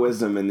lot of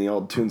wisdom in the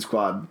old Toon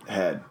Squad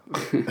head.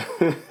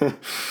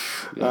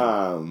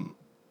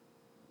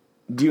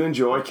 Do you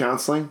enjoy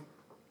counseling?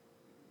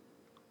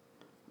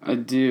 I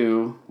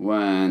do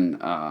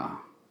when I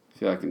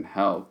feel I can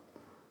help.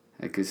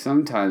 Because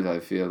sometimes I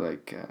feel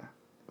like,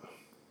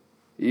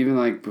 even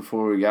like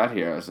before we got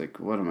here, I was like,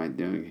 what am I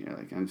doing here?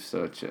 Like, I'm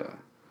such a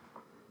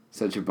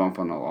bump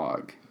on a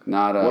log.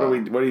 Not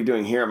What are you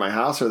doing here at my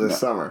house or this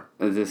summer?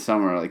 This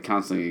summer, like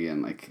counseling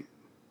again, like,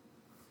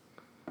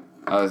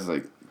 I was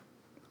like...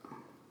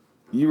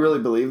 You really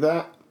believe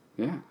that?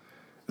 Yeah.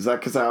 Is that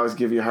because I always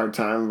give you a hard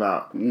time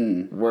about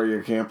where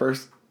you're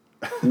campers?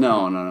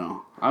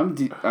 No. I'm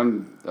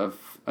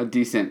a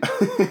decent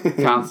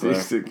counselor.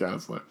 Decent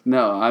counselor.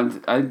 No,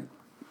 I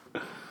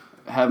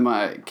have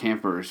my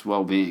campers'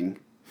 well-being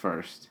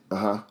first.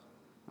 Uh-huh.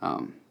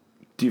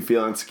 Do you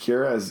feel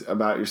insecure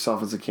about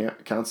yourself as a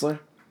counselor?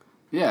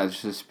 Yeah,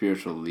 it's just a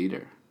spiritual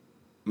leader.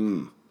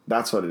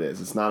 That's what it is.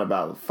 It's not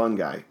about the fun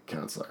guy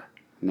counselor.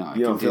 No,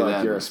 you don't feel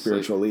like you're a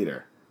spiritual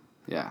leader.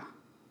 Yeah.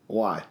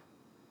 Why?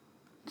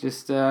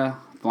 Just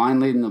blind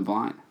leading the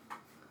blind.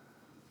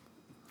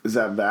 Is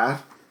that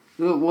bad?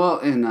 Well,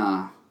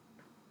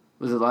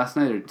 was it last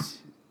night or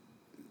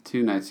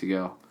 2 nights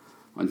ago,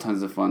 when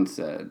Tons of Fun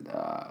said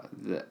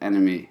the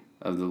enemy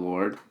of the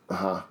Lord.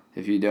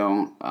 If you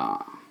don't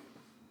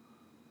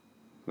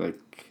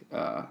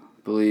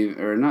believe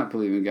or not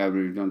believe in God, but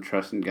if you don't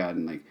trust in God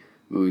and like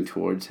moving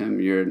towards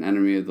Him, you're an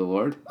enemy of the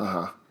Lord.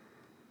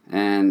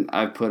 And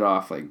I put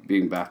off like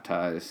being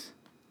baptized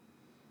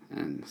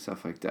and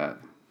stuff like that.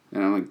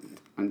 And I'm like,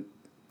 I'm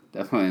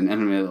definitely an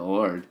enemy of the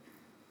Lord.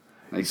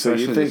 Like, so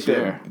you think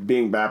that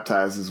being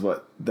baptized is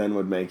what then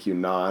would make you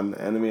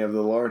non-enemy of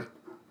the Lord?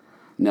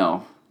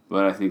 No,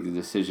 but I think the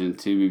decision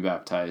to be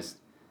baptized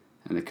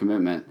and the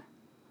commitment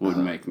would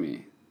make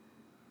me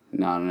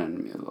not an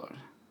enemy of the Lord.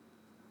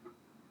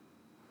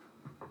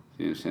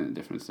 Do you understand the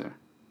difference there?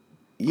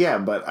 Yeah,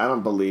 but I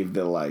don't believe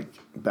that, like,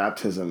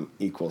 baptism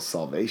equals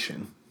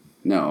salvation.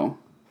 No,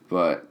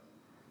 but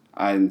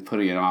I'm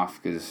putting it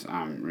off because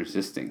I'm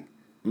resisting.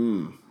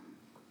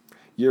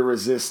 You're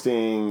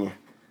resisting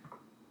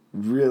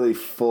really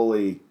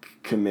fully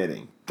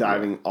committing,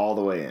 diving all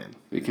the way in.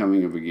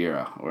 Becoming a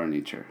Bagheera or a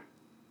Nietzsche.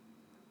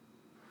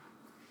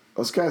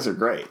 Those guys are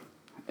great.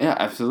 Yeah,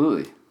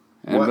 absolutely.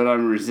 But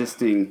I'm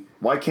resisting.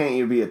 Why can't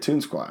you be a Toon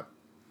Squad?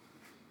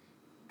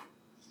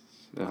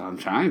 I'm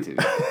trying to.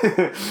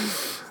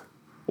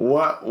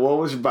 What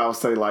was your Bible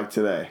study like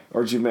today?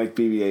 Or did you make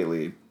BB-8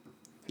 lead?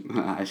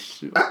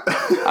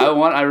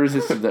 I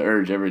resisted the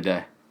urge every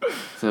day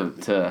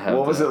to have.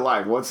 What was it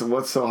like? What's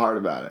so hard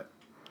about it?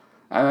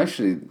 I've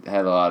actually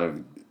had a lot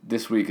of.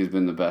 This week has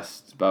been the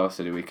best Bible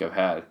study week I've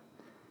had.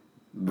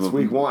 It's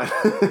week 1.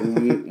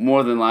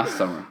 More than last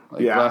summer.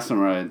 Last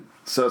summer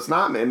So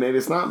maybe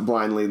it's not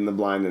blind leading the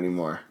blind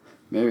anymore.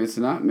 Maybe it's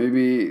not.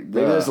 Maybe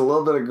there's a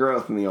little bit of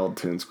growth in the old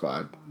Toon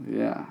Squad.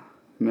 Yeah.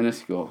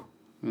 Minuscule.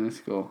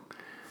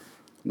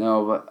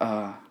 No, but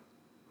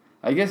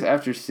I guess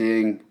after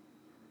seeing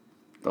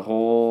the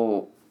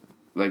whole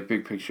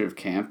big picture of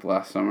camp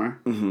last summer,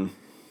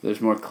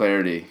 there's more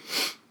clarity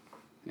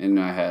in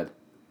my head,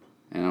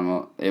 and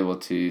I'm able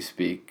to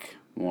speak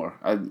more.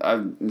 I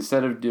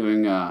instead of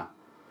doing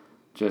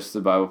just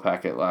the Bible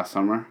packet last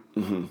summer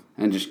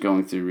and just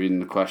going through reading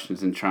the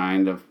questions and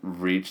trying to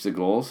reach the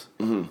goals,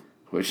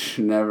 which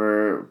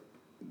never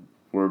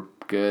were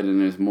good, and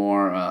there's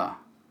more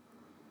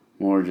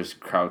just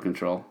crowd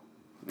control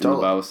in the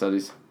Bible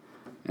studies.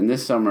 And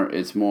this summer,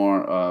 it's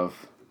more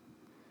of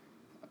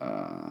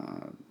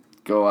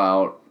go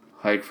out,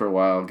 hike for a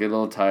while, get a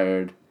little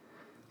tired,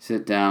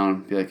 sit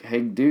down, be like, hey,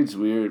 dudes,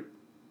 we're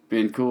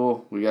being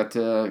cool. We got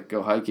to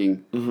go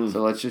hiking.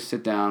 So let's just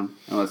sit down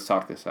and let's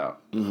talk this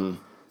out. And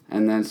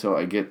then so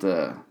I get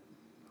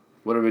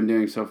what I've been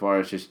doing so far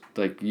is just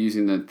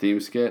using the theme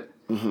skit,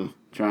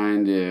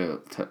 trying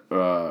to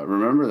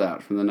remember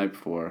that from the night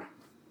before,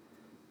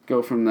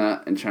 go from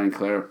that and try and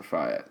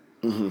clarify it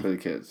for the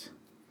kids.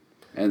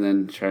 And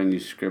then try and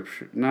use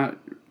scripture.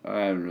 I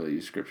haven't really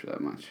used scripture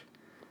that much.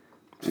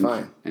 It's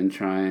fine. And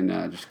try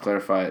and just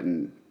clarify it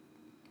and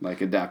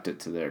adapt it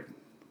to their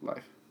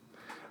life.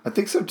 I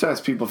think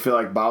sometimes people feel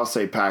like Bible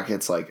study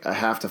packets, I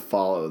have to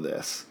follow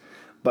this.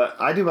 But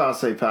I do Bible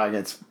study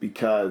packets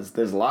because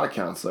there's a lot of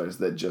counselors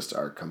that just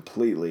are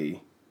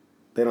completely,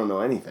 they don't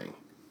know anything.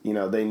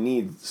 They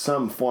need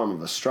some form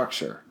of a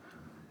structure.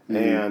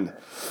 And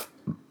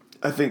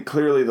I think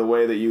clearly the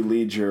way that you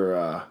lead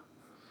your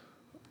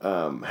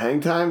hang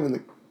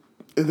time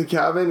in the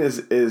cabin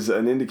is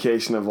an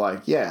indication of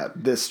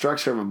this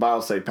structure of a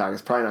Bible study packet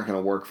is probably not going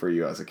to work for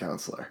you as a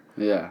counselor.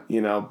 Yeah.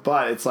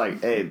 But it's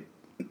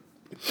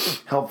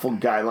helpful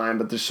guideline,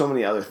 but there's so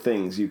many other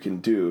things you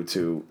can do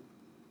to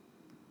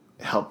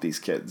help these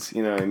kids.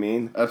 You know what I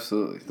mean?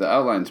 Absolutely. The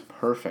outline's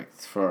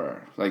perfect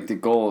for the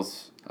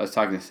goals. I was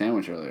talking to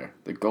Sandwich earlier.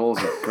 The goals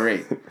are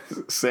great.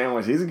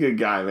 Sandwich, he's a good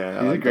guy,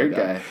 man. He's a great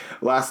guy.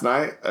 Last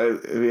night,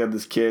 we had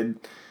this kid.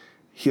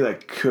 He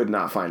could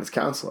not find his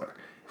counselor.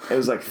 It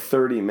was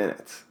 30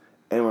 minutes,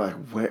 and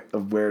we're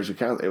where's your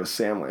counselor? It was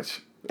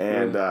Sandwich,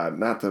 and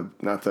not to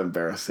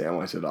embarrass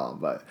Sandwich at all,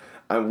 but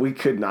we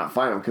could not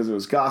find him because it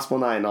was gospel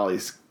night and all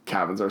these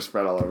cabins are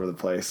spread all over the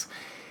place.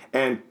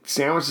 And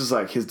Sandwich is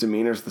his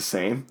demeanor's the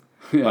same.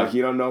 Yeah.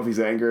 You don't know if he's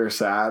angry or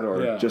sad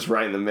or just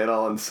right in the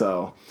middle. And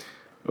so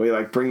we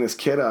bring this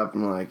kid up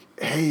and we're like,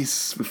 hey, we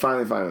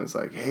finally find him. It's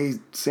hey,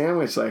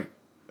 Sandwich,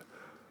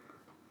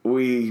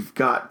 we've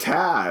got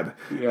Tad.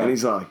 Yeah. And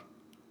he's like,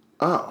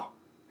 oh,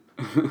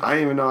 I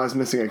didn't even know I was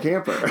missing a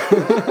camper.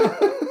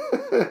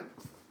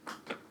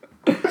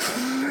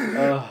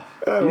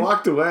 I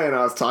walked away and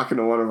I was talking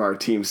to one of our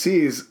Team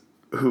C's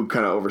who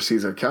kind of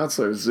oversees our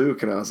counselor,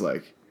 Zook, and I was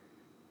like,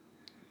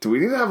 do we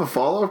need to have a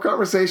follow-up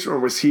conversation, or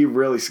was he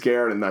really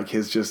scared and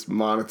his just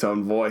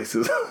monotone voice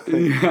is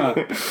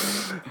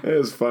it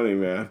was funny,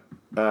 man.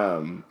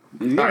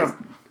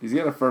 He's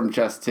got a firm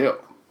chest too.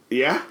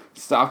 Yeah?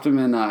 Stopped him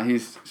in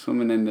he's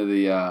swimming into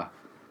the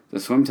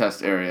swim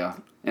test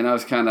area, and I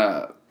was kind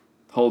of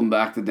holding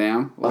back the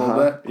dam a little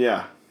bit.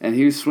 Yeah. And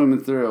he was swimming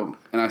through,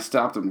 and I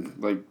stopped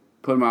him,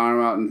 put my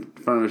arm out in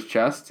front of his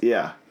chest.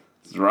 Yeah.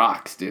 It's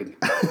rocks, dude.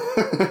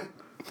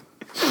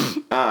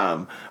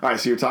 All right,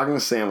 so you were talking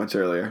with Sandwich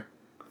earlier.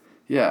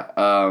 Yeah,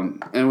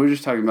 and we're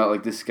just talking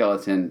about the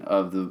skeleton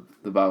of the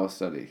Bible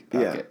study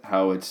packet. Yeah.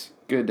 How it's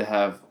good to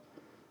have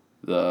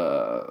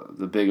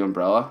the big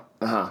umbrella.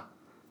 And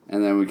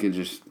then we can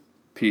just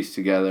piece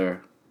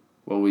together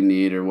what we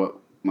need or what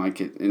might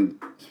get. And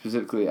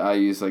specifically, I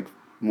use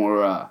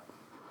more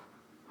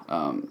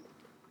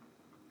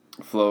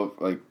flow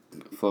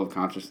of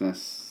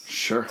consciousness.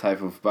 Sure.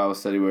 Type of Bible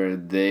study where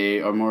they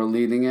are more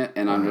leading it,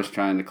 and I'm just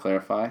trying to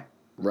clarify.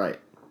 Right.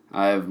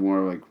 I have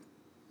more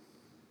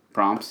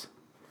prompts.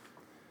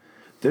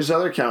 There's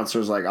other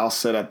counselors, I'll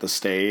sit at the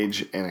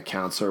stage and a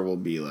counselor will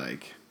be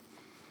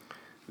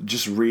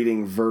just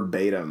reading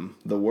verbatim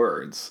the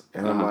words.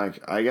 And I'm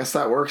like, I guess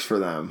that works for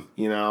them.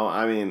 You know,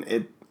 I mean,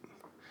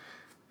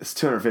 it's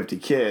 250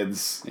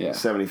 kids,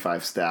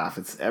 75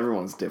 staff.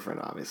 Everyone's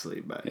different,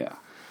 obviously, but yeah.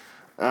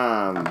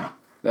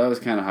 That was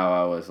kind of how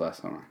I was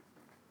last summer.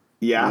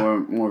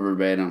 Yeah, more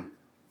verbatim.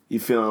 You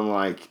feeling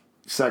like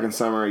second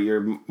summer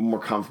you're more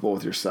comfortable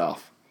with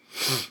yourself?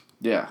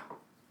 Yeah,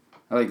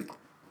 I like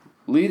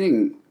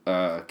leading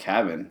a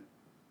cabin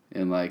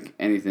in like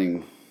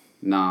anything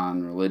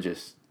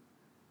non-religious.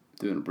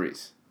 Doing a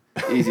breeze,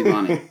 easy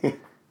money.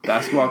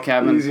 Basketball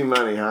cabin, easy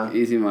money, huh?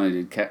 Easy money,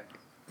 dude.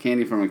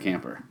 Candy from a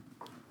camper.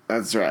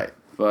 That's right.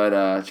 But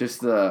I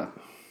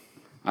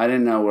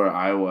didn't know where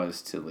I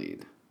was to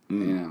lead. You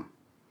know,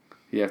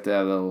 you have to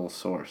have that little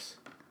source.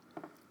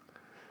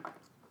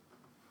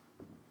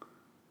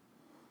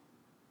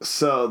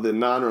 So the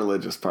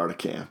non-religious part of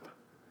camp.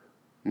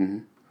 Mm-hmm.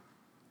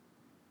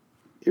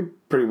 You're a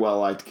pretty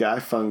well-liked guy,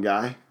 fun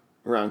guy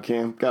around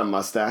camp. Got a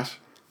mustache.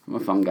 I'm a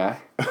fun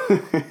guy.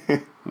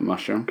 A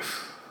mushroom.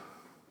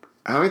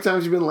 How many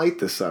times have you been late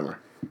this summer?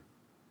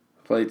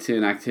 Late to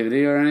an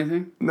activity or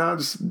anything? No,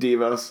 just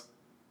Devos.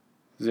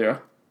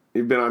 0.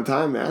 You've been on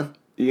time, man.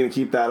 You gonna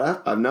keep that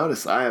up? I've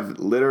noticed. I have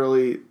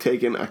literally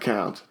taken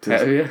account.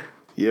 Have you?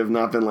 You have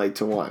not been late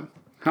to one.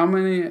 How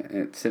many?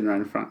 It's sitting right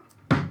in front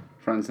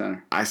and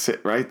center. I sit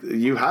right.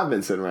 You have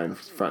been sitting right in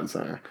front and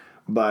center,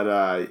 but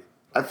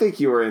I think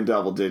you were in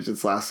double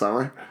digits last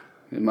summer.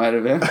 It might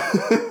have been.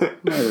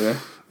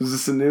 Is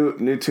this a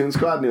new Toon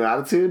Squad, new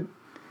attitude?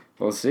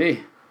 We'll see.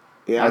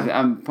 Yeah,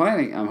 I'm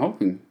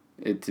hoping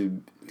it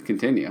to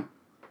continue.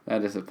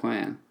 That is a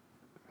plan.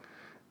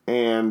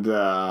 And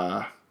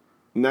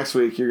next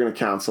week you're going to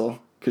counsel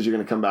because you're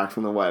going to come back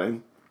from the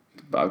wedding.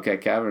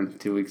 Bobcat Cavern,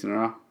 2 weeks in a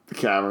row. The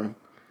cavern.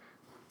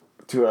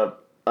 To a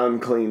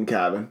unclean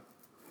cabin.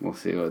 We'll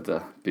see what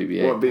the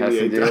BB-8 has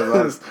to do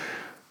does.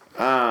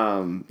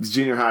 It's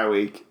junior high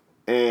week,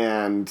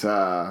 and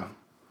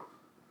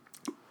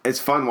it's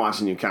fun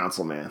watching you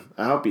counsel, man.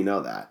 I hope you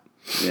know that.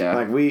 Yeah.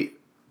 Like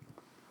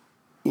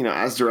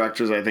as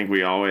directors, I think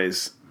we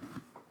always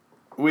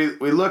we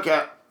look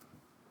at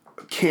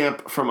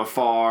camp from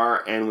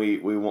afar, and we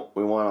want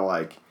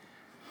to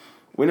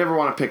we never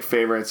want to pick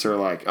favorites or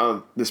like,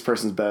 oh, this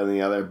person's better than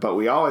the other, but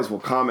we always will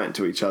comment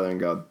to each other and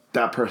go,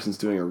 that person's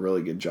doing a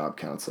really good job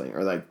counseling,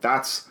 or like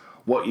that's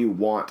what you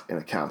want in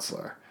a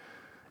counselor.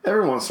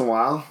 Every once in a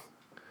while,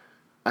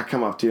 I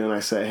come up to you and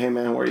I say, hey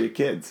man, where are your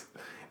kids?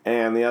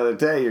 And the other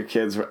day,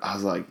 I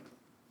was like,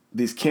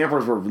 these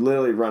campers were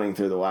literally running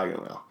through the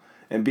wagon wheel.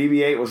 And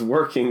BB-8 was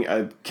working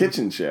a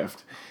kitchen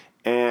shift.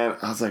 And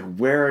I was like,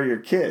 where are your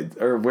kids?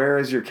 Or where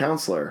is your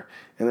counselor?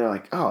 And they're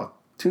like, oh,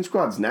 Toon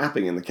Squad's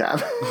napping in the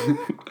cabin.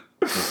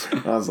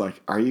 I was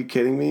like, are you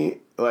kidding me?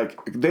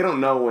 Like, they don't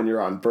know when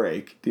you're on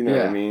break. Do you know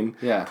what I mean?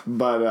 Yeah.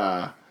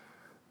 But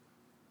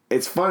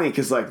it's funny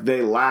because, like,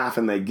 they laugh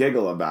and they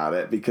giggle about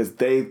it because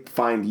they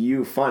find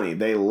you funny.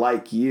 They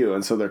like you.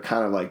 And so they're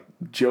kind of, like,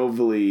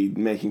 jovially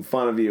making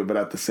fun of you. But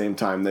at the same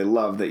time, they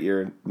love that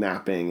you're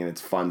napping and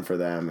it's fun for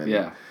them.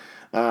 And,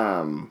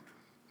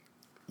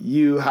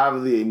 you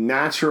have the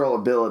natural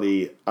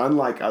ability,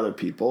 unlike other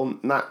people,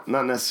 not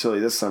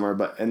necessarily this summer,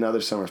 but in other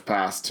summers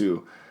past,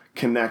 to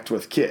connect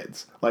with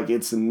kids. Like,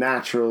 it's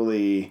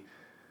easy.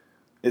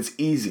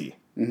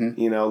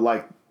 Mm-hmm.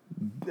 Like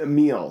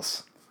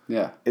meals.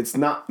 Yeah.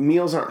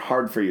 Meals aren't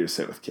hard for you to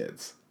sit with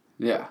kids.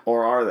 Yeah.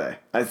 Or are they?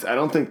 I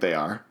don't think they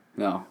are.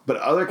 No. But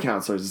other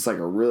counselors, it's like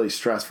a really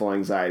stressful,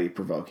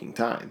 anxiety-provoking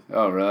time.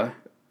 Oh, really?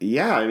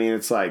 Yeah, I mean,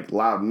 it's like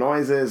loud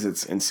noises,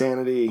 it's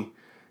insanity.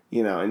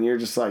 And you're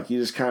just like,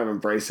 you just kind of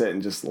embrace it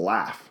and just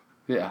laugh.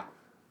 Yeah.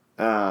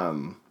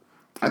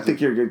 I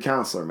think you're a good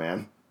counselor,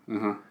 man.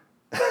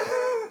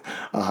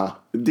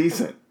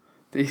 Decent.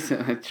 I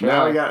try.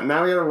 Now we got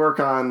to work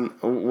on.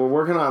 We're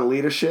working on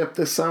leadership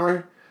this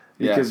summer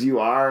because you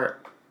are.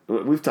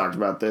 We've talked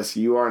about this.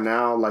 You are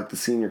now like the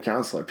senior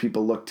counselor.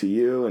 People look to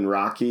you and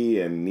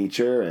Rocky and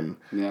Nietzsche and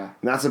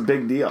that's a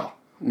big deal.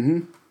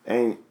 Mm-hmm.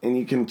 And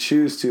you can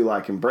choose to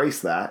like embrace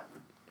that.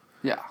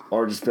 Yeah.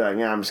 Or just be like,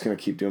 yeah, I'm just going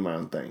to keep doing my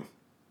own thing.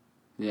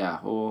 Yeah,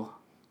 well,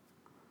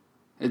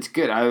 it's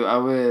good. I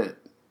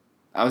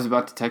was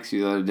about to text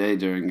you the other day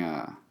during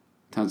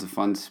Tons of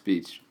Fun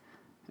speech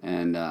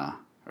and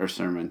or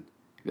sermon.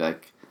 Be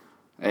like,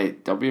 hey,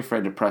 don't be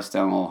afraid to press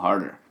down a little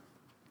harder.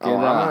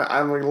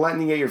 I'm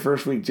letting you get your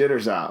first week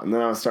jitters out, and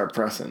then I'll start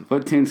pressing.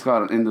 Put Toon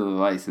Squad into the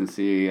vice and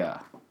see if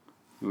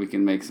we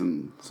can make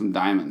some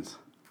diamonds.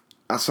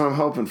 That's what I'm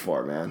hoping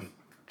for, man.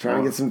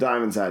 Trying to get some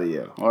diamonds out of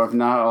you. Or if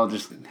not, I'll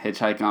just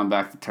hitchhike on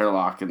back to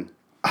Turlock and...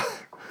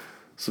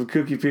 Some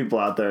kooky people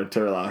out there at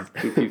Turlock.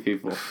 Kooky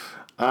people.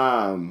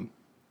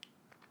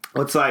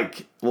 It's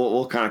like,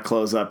 we'll kind of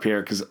close up here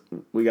because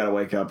we got to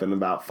wake up in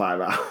about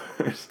 5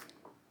 hours.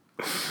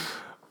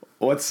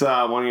 What's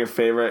one of your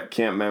favorite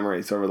camp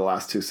memories over the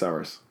last 2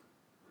 summers?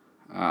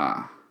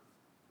 Favorite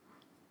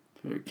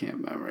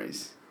camp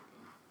memories.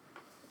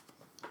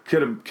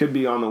 Could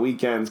be on the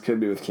weekends, could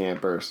be with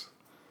campers.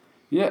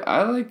 Yeah,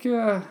 I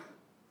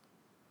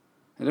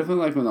definitely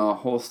like when the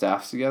whole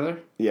staff's together.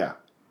 Yeah.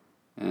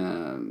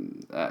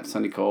 at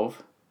Sunny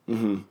Cove.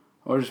 Mm-hmm.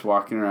 Or just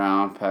walking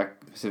around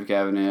Pacific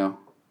Avenue,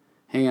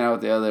 hanging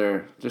out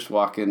with just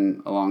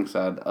walking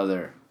alongside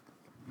other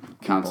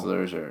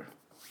counselors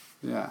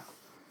yeah.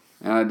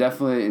 And I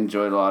definitely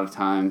enjoyed a lot of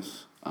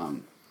times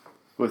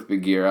with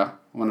Bagheera,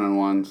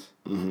 one-on-ones.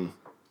 Mm-hmm.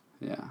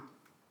 Yeah.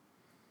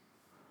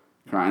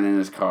 Crying in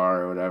his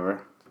car or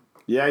whatever.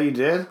 Yeah, you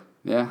did?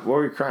 Yeah. What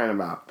were you crying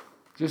about?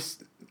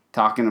 Just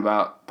talking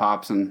about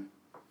Pops and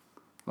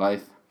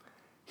life.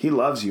 He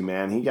loves you,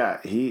 man.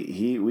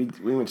 We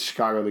went to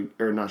Chicago,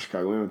 or not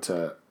Chicago, we went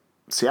to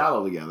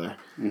Seattle together.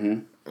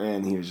 Mm-hmm.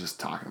 And he was just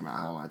talking about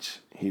how much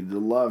he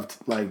loved,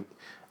 like,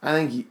 I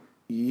think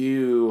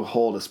you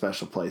hold a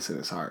special place in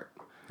his heart.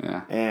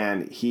 Yeah.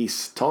 And he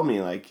told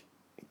me, like,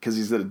 because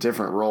he's in a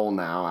different role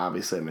now,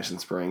 obviously, at Mission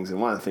Springs.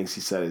 And one of the things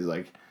he said is,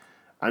 like,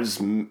 I'm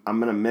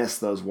going to miss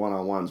those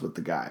one-on-ones with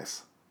the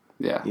guys.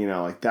 Yeah. You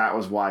know, like, that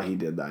was why he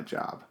did that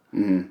job.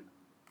 Mm-hmm.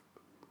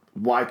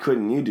 Why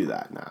couldn't you do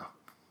that now?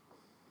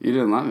 You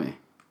didn't let me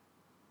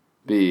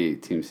be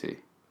Team C.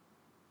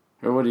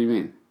 Or what do you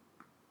mean?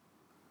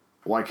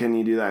 Why couldn't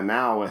you do that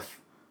now with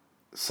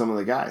some of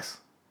the guys?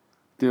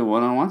 Do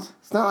one-on-ones?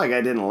 It's not like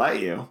I didn't let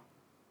you.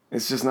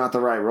 It's just not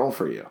the right role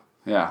for you.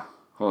 Yeah.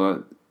 Hold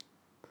on.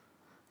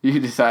 You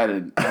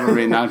decided for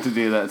me not to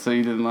do that, so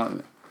you didn't let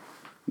me.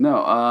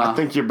 No, I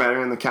think you're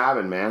better in the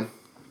cabin, man.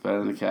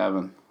 Better in the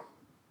cabin.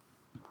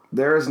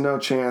 There is no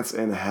chance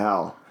in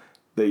hell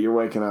that you're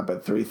waking up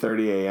at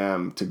 3:30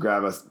 a.m. to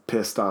grab a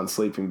pissed-on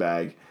sleeping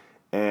bag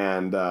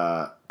and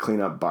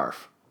clean up barf.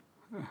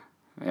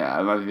 Yeah,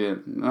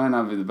 it might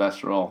not be the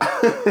best role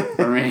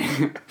for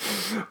me.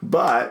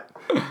 But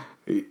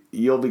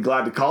you'll be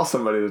glad to call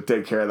somebody to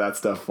take care of that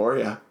stuff for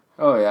you.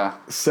 Oh, yeah.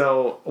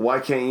 So why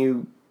can't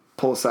you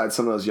pull aside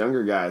some of those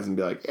younger guys and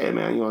be like, hey,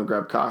 man, you want to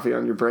grab coffee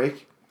on your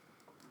break?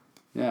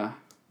 Yeah.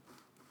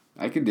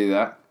 I could do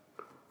that.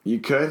 You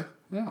could?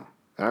 Yeah.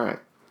 All right.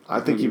 I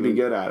think you'd be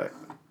good at it.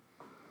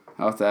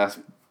 I'll have to ask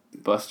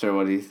Buster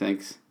what he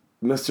thinks.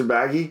 Mr.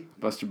 Baggy?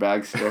 Buster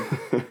Bagster.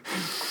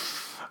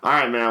 All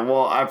right, man.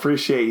 Well, I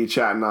appreciate you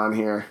chatting on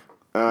here.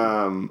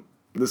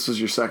 This was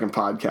your second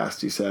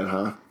podcast, you said,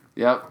 huh?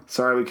 Yep.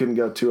 Sorry we couldn't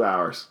go 2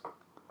 hours.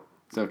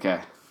 It's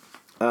okay.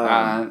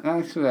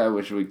 Actually, I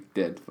wish we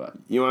did, but...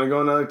 You want to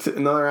go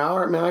another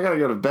hour? Man, I got to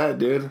go to bed,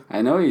 dude.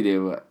 I know you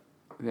do, but...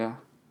 Yeah.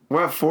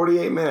 We're at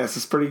 48 minutes.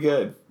 It's pretty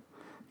good.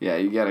 Yeah,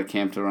 you got a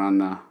camp to run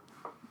now.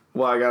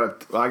 Well, I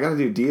gotta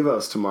do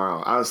Devos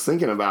tomorrow. I was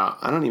thinking about,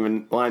 I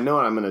know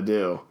what I'm gonna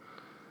do.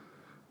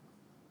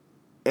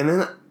 And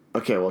then,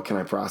 okay, well, can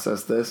I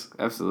process this?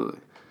 Absolutely.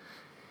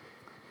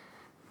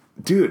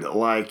 Dude,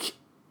 like,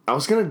 I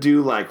was gonna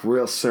do, like,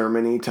 real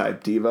sermon-y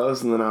type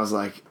Devos, and then I was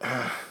like,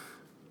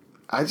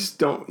 I just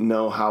don't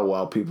know how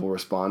well people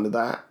respond to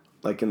that.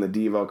 Like, in the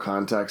Devo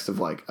context of,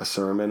 like, a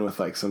sermon with,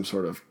 like, some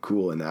sort of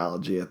cool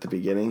analogy at the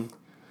beginning.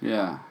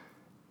 Yeah.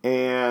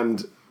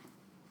 And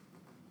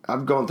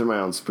I'm going through my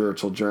own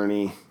spiritual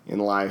journey in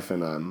life,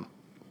 and I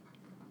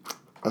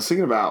was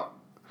thinking about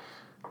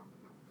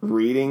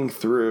reading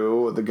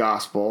through the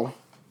gospel,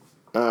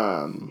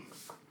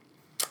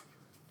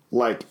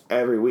 like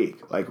every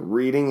week, like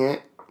reading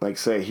it, like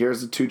say,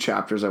 here's the 2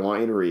 chapters I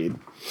want you to read,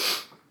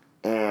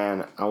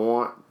 and I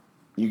want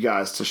you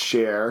guys to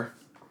share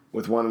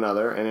with one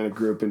another and in a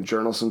group and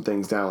journal some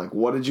things down, like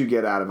what did you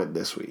get out of it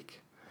this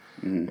week?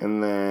 Mm-hmm.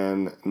 And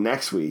then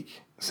next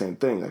week, same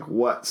thing, like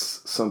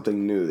what's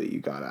something new that you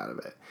got out of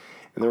it?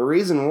 And the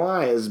reason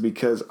why is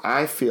because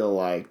I feel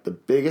like the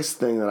biggest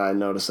thing that I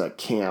noticed at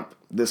camp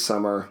this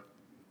summer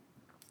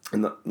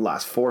and the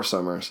last 4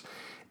 summers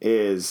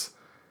is,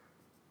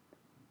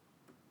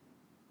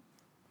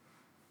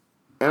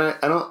 and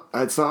I don't,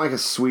 it's not like a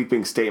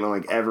sweeping statement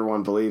like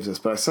everyone believes this,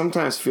 but I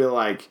sometimes feel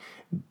like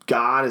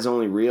God is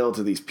only real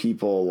to these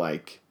people,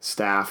 like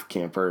staff,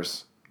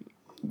 campers,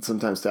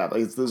 sometimes staff,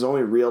 like it's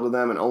only real to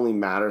them and only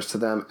matters to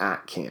them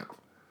at camp.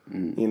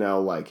 Mm. You know,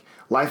 like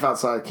life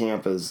outside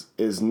camp is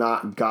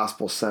not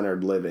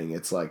gospel-centered living.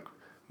 It's like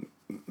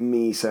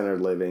me-centered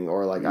living,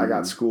 or like I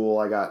got school,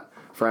 I got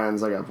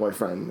friends, I got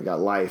boyfriend, I got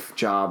life,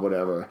 job,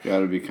 whatever. You got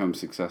to become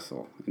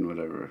successful in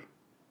whatever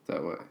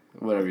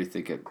you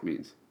think it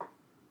means.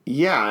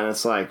 Yeah, and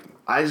it's like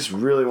I just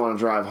really want to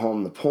drive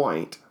home the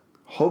point,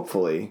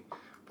 hopefully,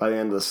 by the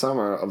end of the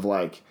summer, of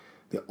like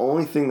the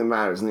only thing that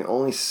matters and the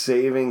only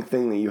saving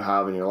thing that you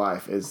have in your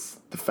life is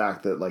the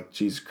fact that like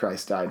Jesus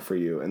Christ died for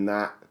you, and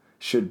that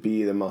should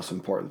be the most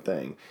important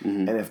thing.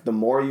 Mm-hmm. And if the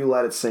more you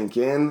let it sink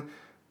in,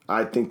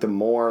 I think the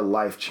more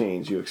life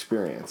change you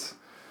experience.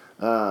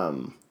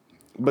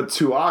 But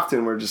too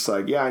often we're just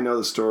like, yeah, I know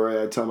the story.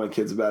 I tell my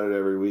kids about it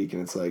every week.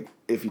 And it's like,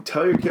 if you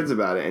tell your kids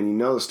about it and you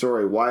know the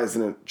story, why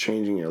isn't it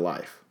changing your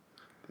life?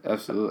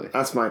 Absolutely.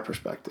 That's my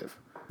perspective.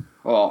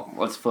 Well,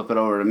 let's flip it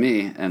over to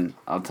me, and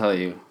I'll tell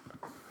you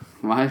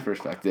my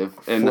perspective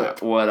and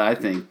what I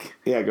think.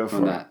 Yeah, go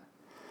for it.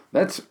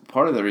 That's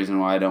part of the reason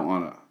why I don't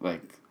want to,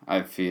 like, I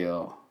don't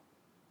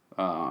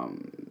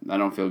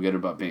feel good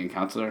about being a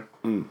counselor.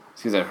 It's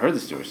because I've heard the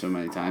story so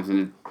many times,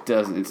 and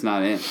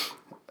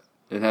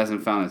it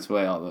hasn't found its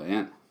way all the way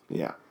in.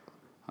 Yeah.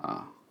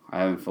 I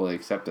haven't fully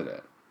accepted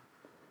it.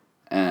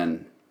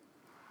 And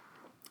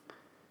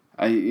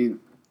in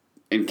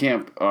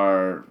camp,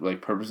 our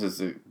purpose is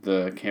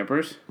the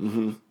campers.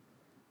 Mm-hmm.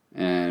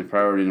 And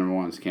priority number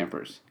one is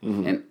campers.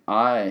 Mm-hmm. And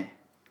I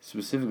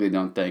specifically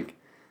don't think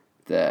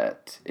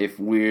that if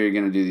we're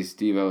going to do these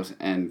devos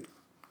and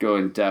go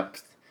in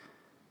depth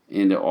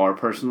into our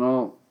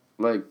personal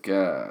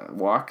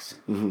walks,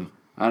 Mm-hmm.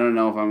 I don't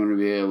know if I'm going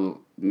to be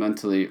able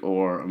mentally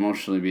or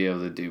emotionally be able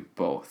to do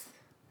both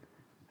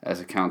as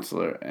a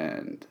counselor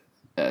and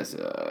as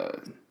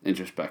a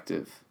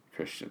introspective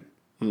Christian.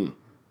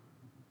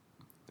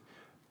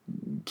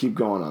 Keep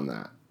going on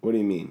that. What do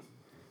you mean?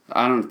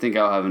 I don't think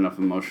I'll have enough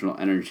emotional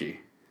energy.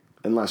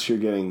 Unless you're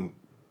getting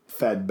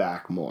fed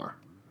back more.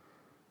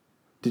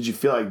 Did you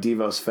feel like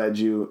Devos fed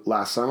you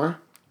last summer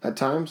at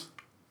times?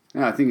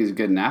 Yeah, I think it's a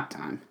good nap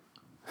time.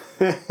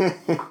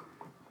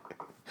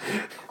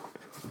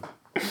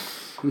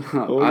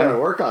 Well, we gotta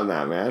work on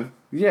that, man.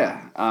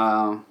 Yeah.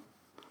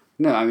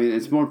 No, I mean,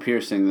 it's more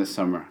piercing this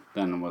summer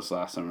than it was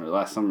last summer.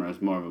 Last summer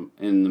was more of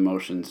in the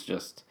motions,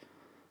 just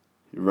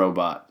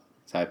robot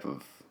type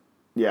of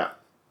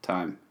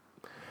time.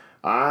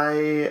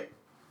 I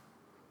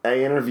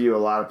interview a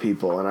lot of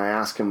people, and I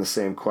ask them the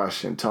same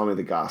question. Tell me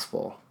the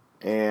gospel.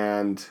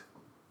 And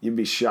you'd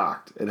be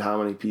shocked at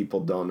how many people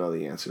don't know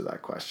the answer to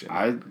that question.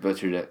 I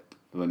butchered it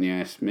when you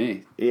asked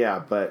me.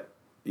 Yeah, but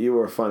you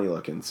were funny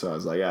looking, so I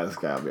was like, yeah, this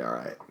guy will be all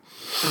right.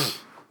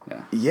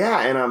 Yeah. Yeah,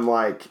 and I'm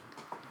like,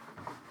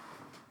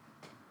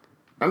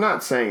 I'm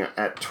not saying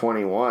at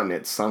 21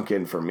 it sunk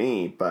in for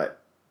me,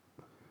 but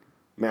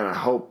man, I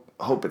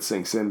hope it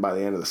sinks in by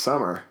the end of the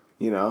summer,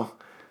 you know?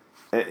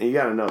 And you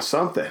got to know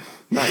something.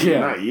 Not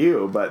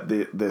you, but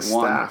the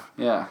staff.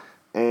 Yeah.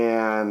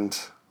 And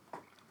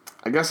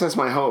I guess that's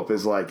my hope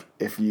is like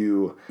if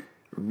you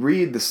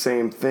read the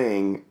same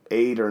thing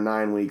 8 or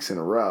 9 weeks in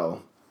a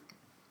row,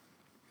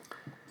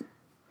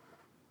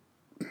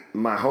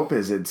 my hope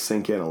is it'd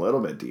sink in a little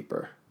bit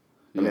deeper.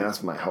 I mean,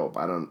 that's my hope.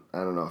 I don't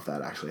know if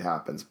that actually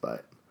happens,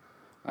 but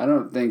I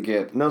don't think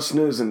it. No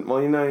snoozing.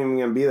 Well, you're not even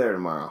gonna be there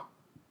tomorrow.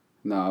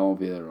 No, I won't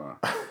be there tomorrow.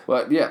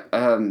 But yeah,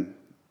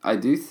 I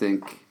do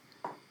think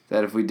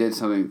that if we did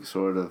something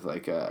sort of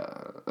like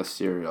a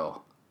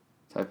serial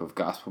type of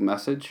gospel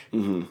message,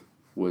 mm-hmm.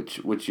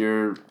 which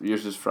yours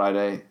is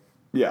Friday.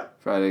 Yeah.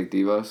 Friday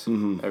Devos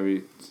mm-hmm.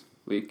 every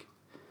week.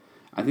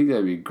 I think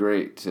that'd be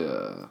great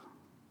to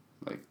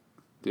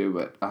do,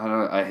 but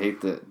I hate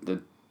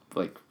the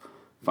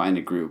find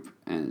a group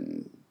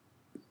and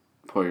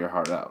pour your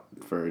heart out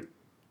for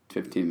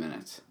 15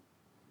 minutes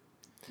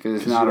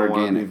because it's not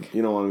organic.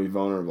 You don't want to be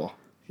vulnerable.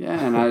 Yeah,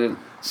 and I didn't.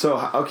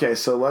 So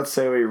let's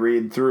say we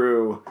read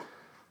through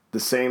the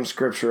same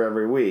scripture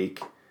every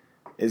week.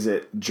 Is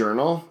it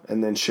journal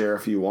and then share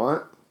if you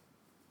want?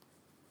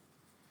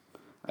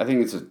 I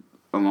think it's a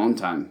alone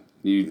time.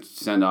 You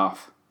send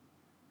off.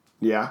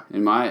 Yeah.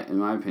 In my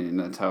opinion,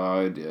 that's how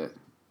I would do it.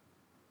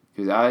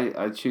 Because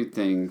I shoot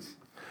things,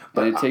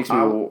 but it takes me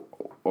a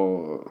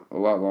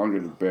lot longer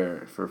to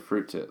bear for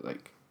fruit to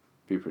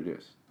be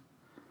produced.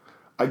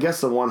 I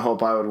guess the one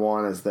hope I would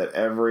want is that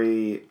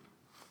everybody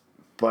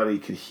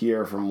could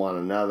hear from one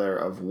another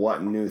of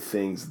what new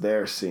things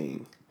they're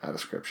seeing out of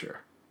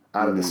Scripture,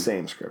 out of the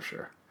same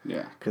Scripture.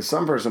 Yeah. Because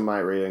some person might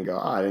read it and go,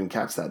 "Oh, I didn't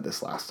catch that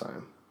this last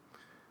time.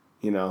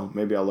 You know,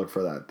 maybe I'll look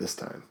for that this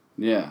time."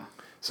 Yeah.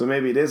 So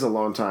maybe it is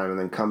alone time, and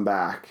then come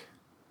back,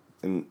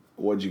 and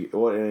what did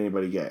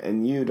anybody get?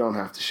 And you don't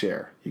have to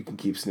share. You can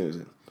keep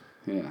snoozing.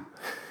 Yeah.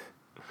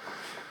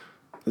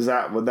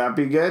 Would that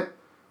be good?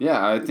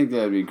 Yeah, I think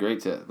that would be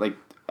great to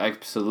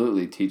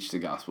absolutely teach the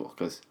gospel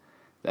because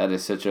that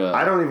is such a.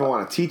 I don't even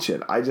want to teach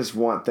it. I just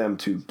want them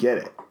to get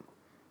it.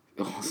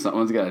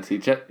 Someone's got to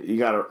teach it.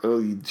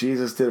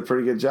 Jesus did a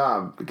pretty good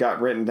job. It got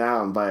written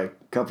down by a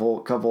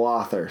couple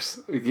authors.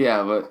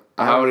 Yeah, but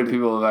how many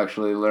people have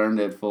actually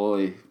learned it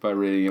fully by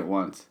reading it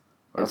once?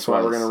 That's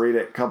why we're going to read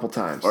it a couple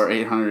times. Or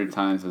 800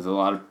 times, as a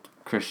lot of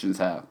Christians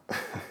have.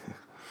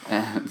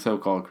 And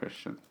so-called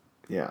Christian.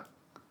 Yeah.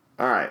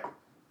 All right.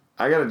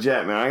 I got a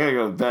jet, man. I got to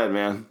go to bed,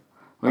 man.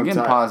 We can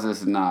pause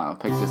this and I'll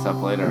pick this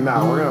up later.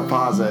 No, we're going to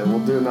pause it.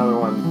 We'll do another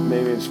one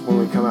maybe when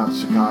we come out to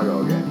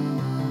Chicago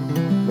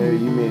again. Maybe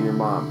you, me, and your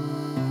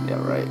mom.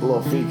 Yeah, right. A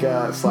little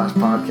fika /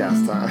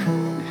 podcast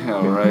time.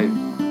 Yeah, right.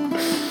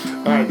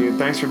 All right, dude.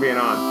 Thanks for being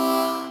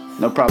on.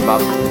 No problem,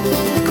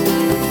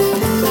 Bob.